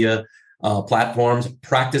social media platforms.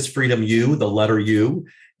 Practice Freedom U, the letter U,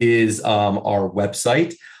 is our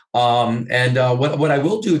website. What I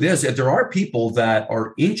will do this, if there are people that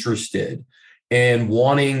are interested and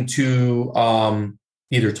wanting to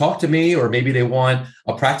either talk to me, or maybe they want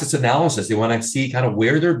a practice analysis. They want to see kind of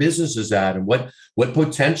where their business is at and what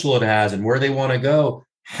potential it has and where they want to go.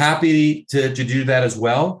 Happy to do that as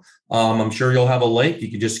well. I'm sure you'll have a link. You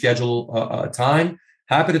can just schedule a time.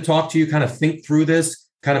 Happy to talk to you, kind of think through this,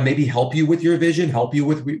 kind of maybe help you with your vision, help you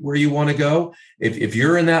with where you want to go. If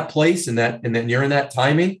you're in that place and then you're in that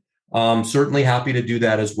timing, certainly happy to do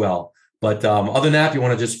that as well. But other than that, if you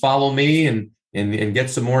want to just follow me and get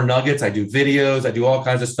some more nuggets, I do videos, I do all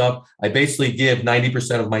kinds of stuff. I basically give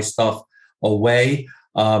 90% of my stuff away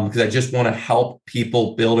because I just want to help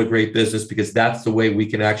people build a great business, because that's the way we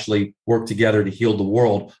can actually work together to heal the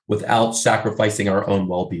world without sacrificing our own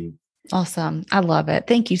well-being. Awesome. I love it.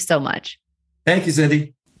 Thank you so much. Thank you,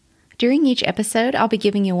 Cindy. During each episode, I'll be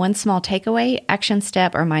giving you one small takeaway, action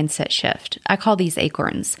step, or mindset shift. I call these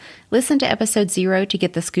acorns. Listen to episode 0 to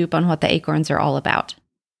get the scoop on what the acorns are all about.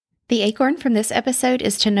 The acorn from this episode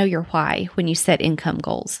is to know your why when you set income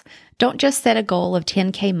goals. Don't just set a goal of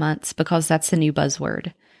 10K months because that's the new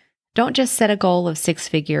buzzword. Don't just set a goal of 6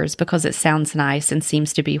 figures because it sounds nice and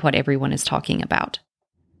seems to be what everyone is talking about.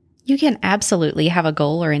 You can absolutely have a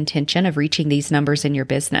goal or intention of reaching these numbers in your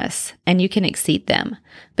business, and you can exceed them,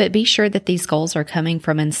 but be sure that these goals are coming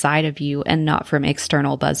from inside of you and not from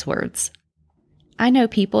external buzzwords. I know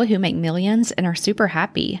people who make millions and are super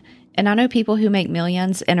happy, and I know people who make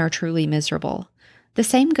millions and are truly miserable. The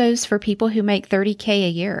same goes for people who make 30K a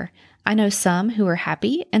year. I know some who are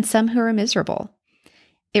happy and some who are miserable.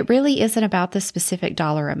 It really isn't about the specific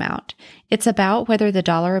dollar amount. It's about whether the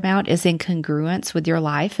dollar amount is in congruence with your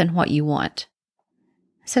life and what you want.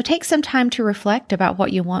 So take some time to reflect about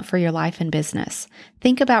what you want for your life and business.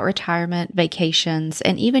 Think about retirement, vacations,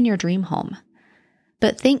 and even your dream home.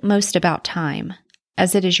 But think most about time,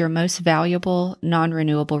 as it is your most valuable,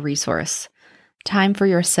 non-renewable resource. Time for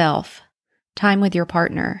yourself, time with your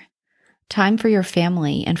partner, time for your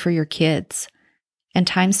family and for your kids, and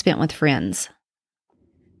time spent with friends.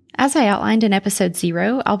 As I outlined in episode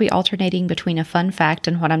 0, I'll be alternating between a fun fact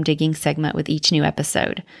and what I'm digging segment with each new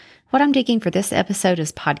episode. What I'm digging for this episode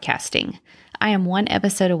is podcasting. I am 1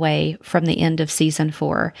 episode away from the end of season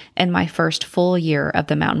 4 and my first full year of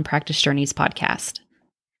the Mountain Practice Journeys podcast.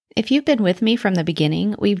 If you've been with me from the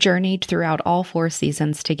beginning, we've journeyed throughout all 4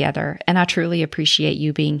 seasons together, and I truly appreciate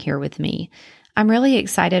you being here with me. I'm really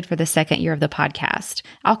excited for the second year of the podcast.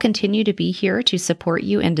 I'll continue to be here to support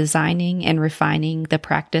you in designing and refining the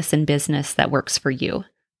practice and business that works for you.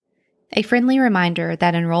 A friendly reminder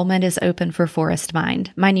that enrollment is open for Forest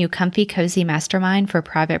Mind, my new comfy, cozy mastermind for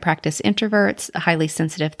private practice introverts, highly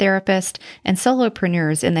sensitive therapists, and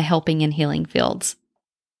solopreneurs in the helping and healing fields.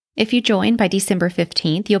 If you join by December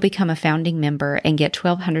 15th, you'll become a founding member and get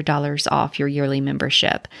 $1,200 off your yearly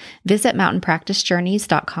membership. Visit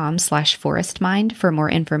mountainpracticejourneys.com/forestmind for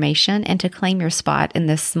more information and to claim your spot in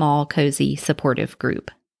this small, cozy, supportive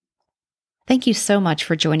group. Thank you so much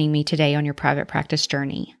for joining me today on your private practice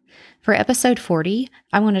journey. For episode 40,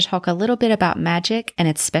 I want to talk a little bit about magic and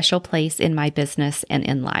its special place in my business and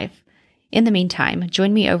in life. In the meantime,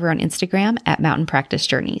 join me over on Instagram at Mountain Practice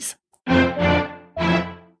Journeys.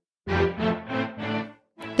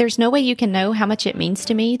 There's no way you can know how much it means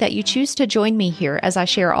to me that you choose to join me here as I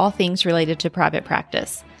share all things related to private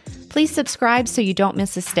practice. Please subscribe so you don't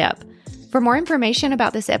miss a step. For more information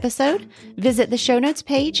about this episode, visit the show notes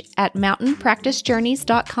page at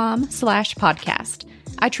mountainpracticejourneys.com/podcast.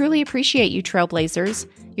 I truly appreciate you, trailblazers.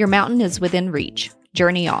 Your mountain is within reach.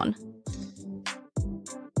 Journey on.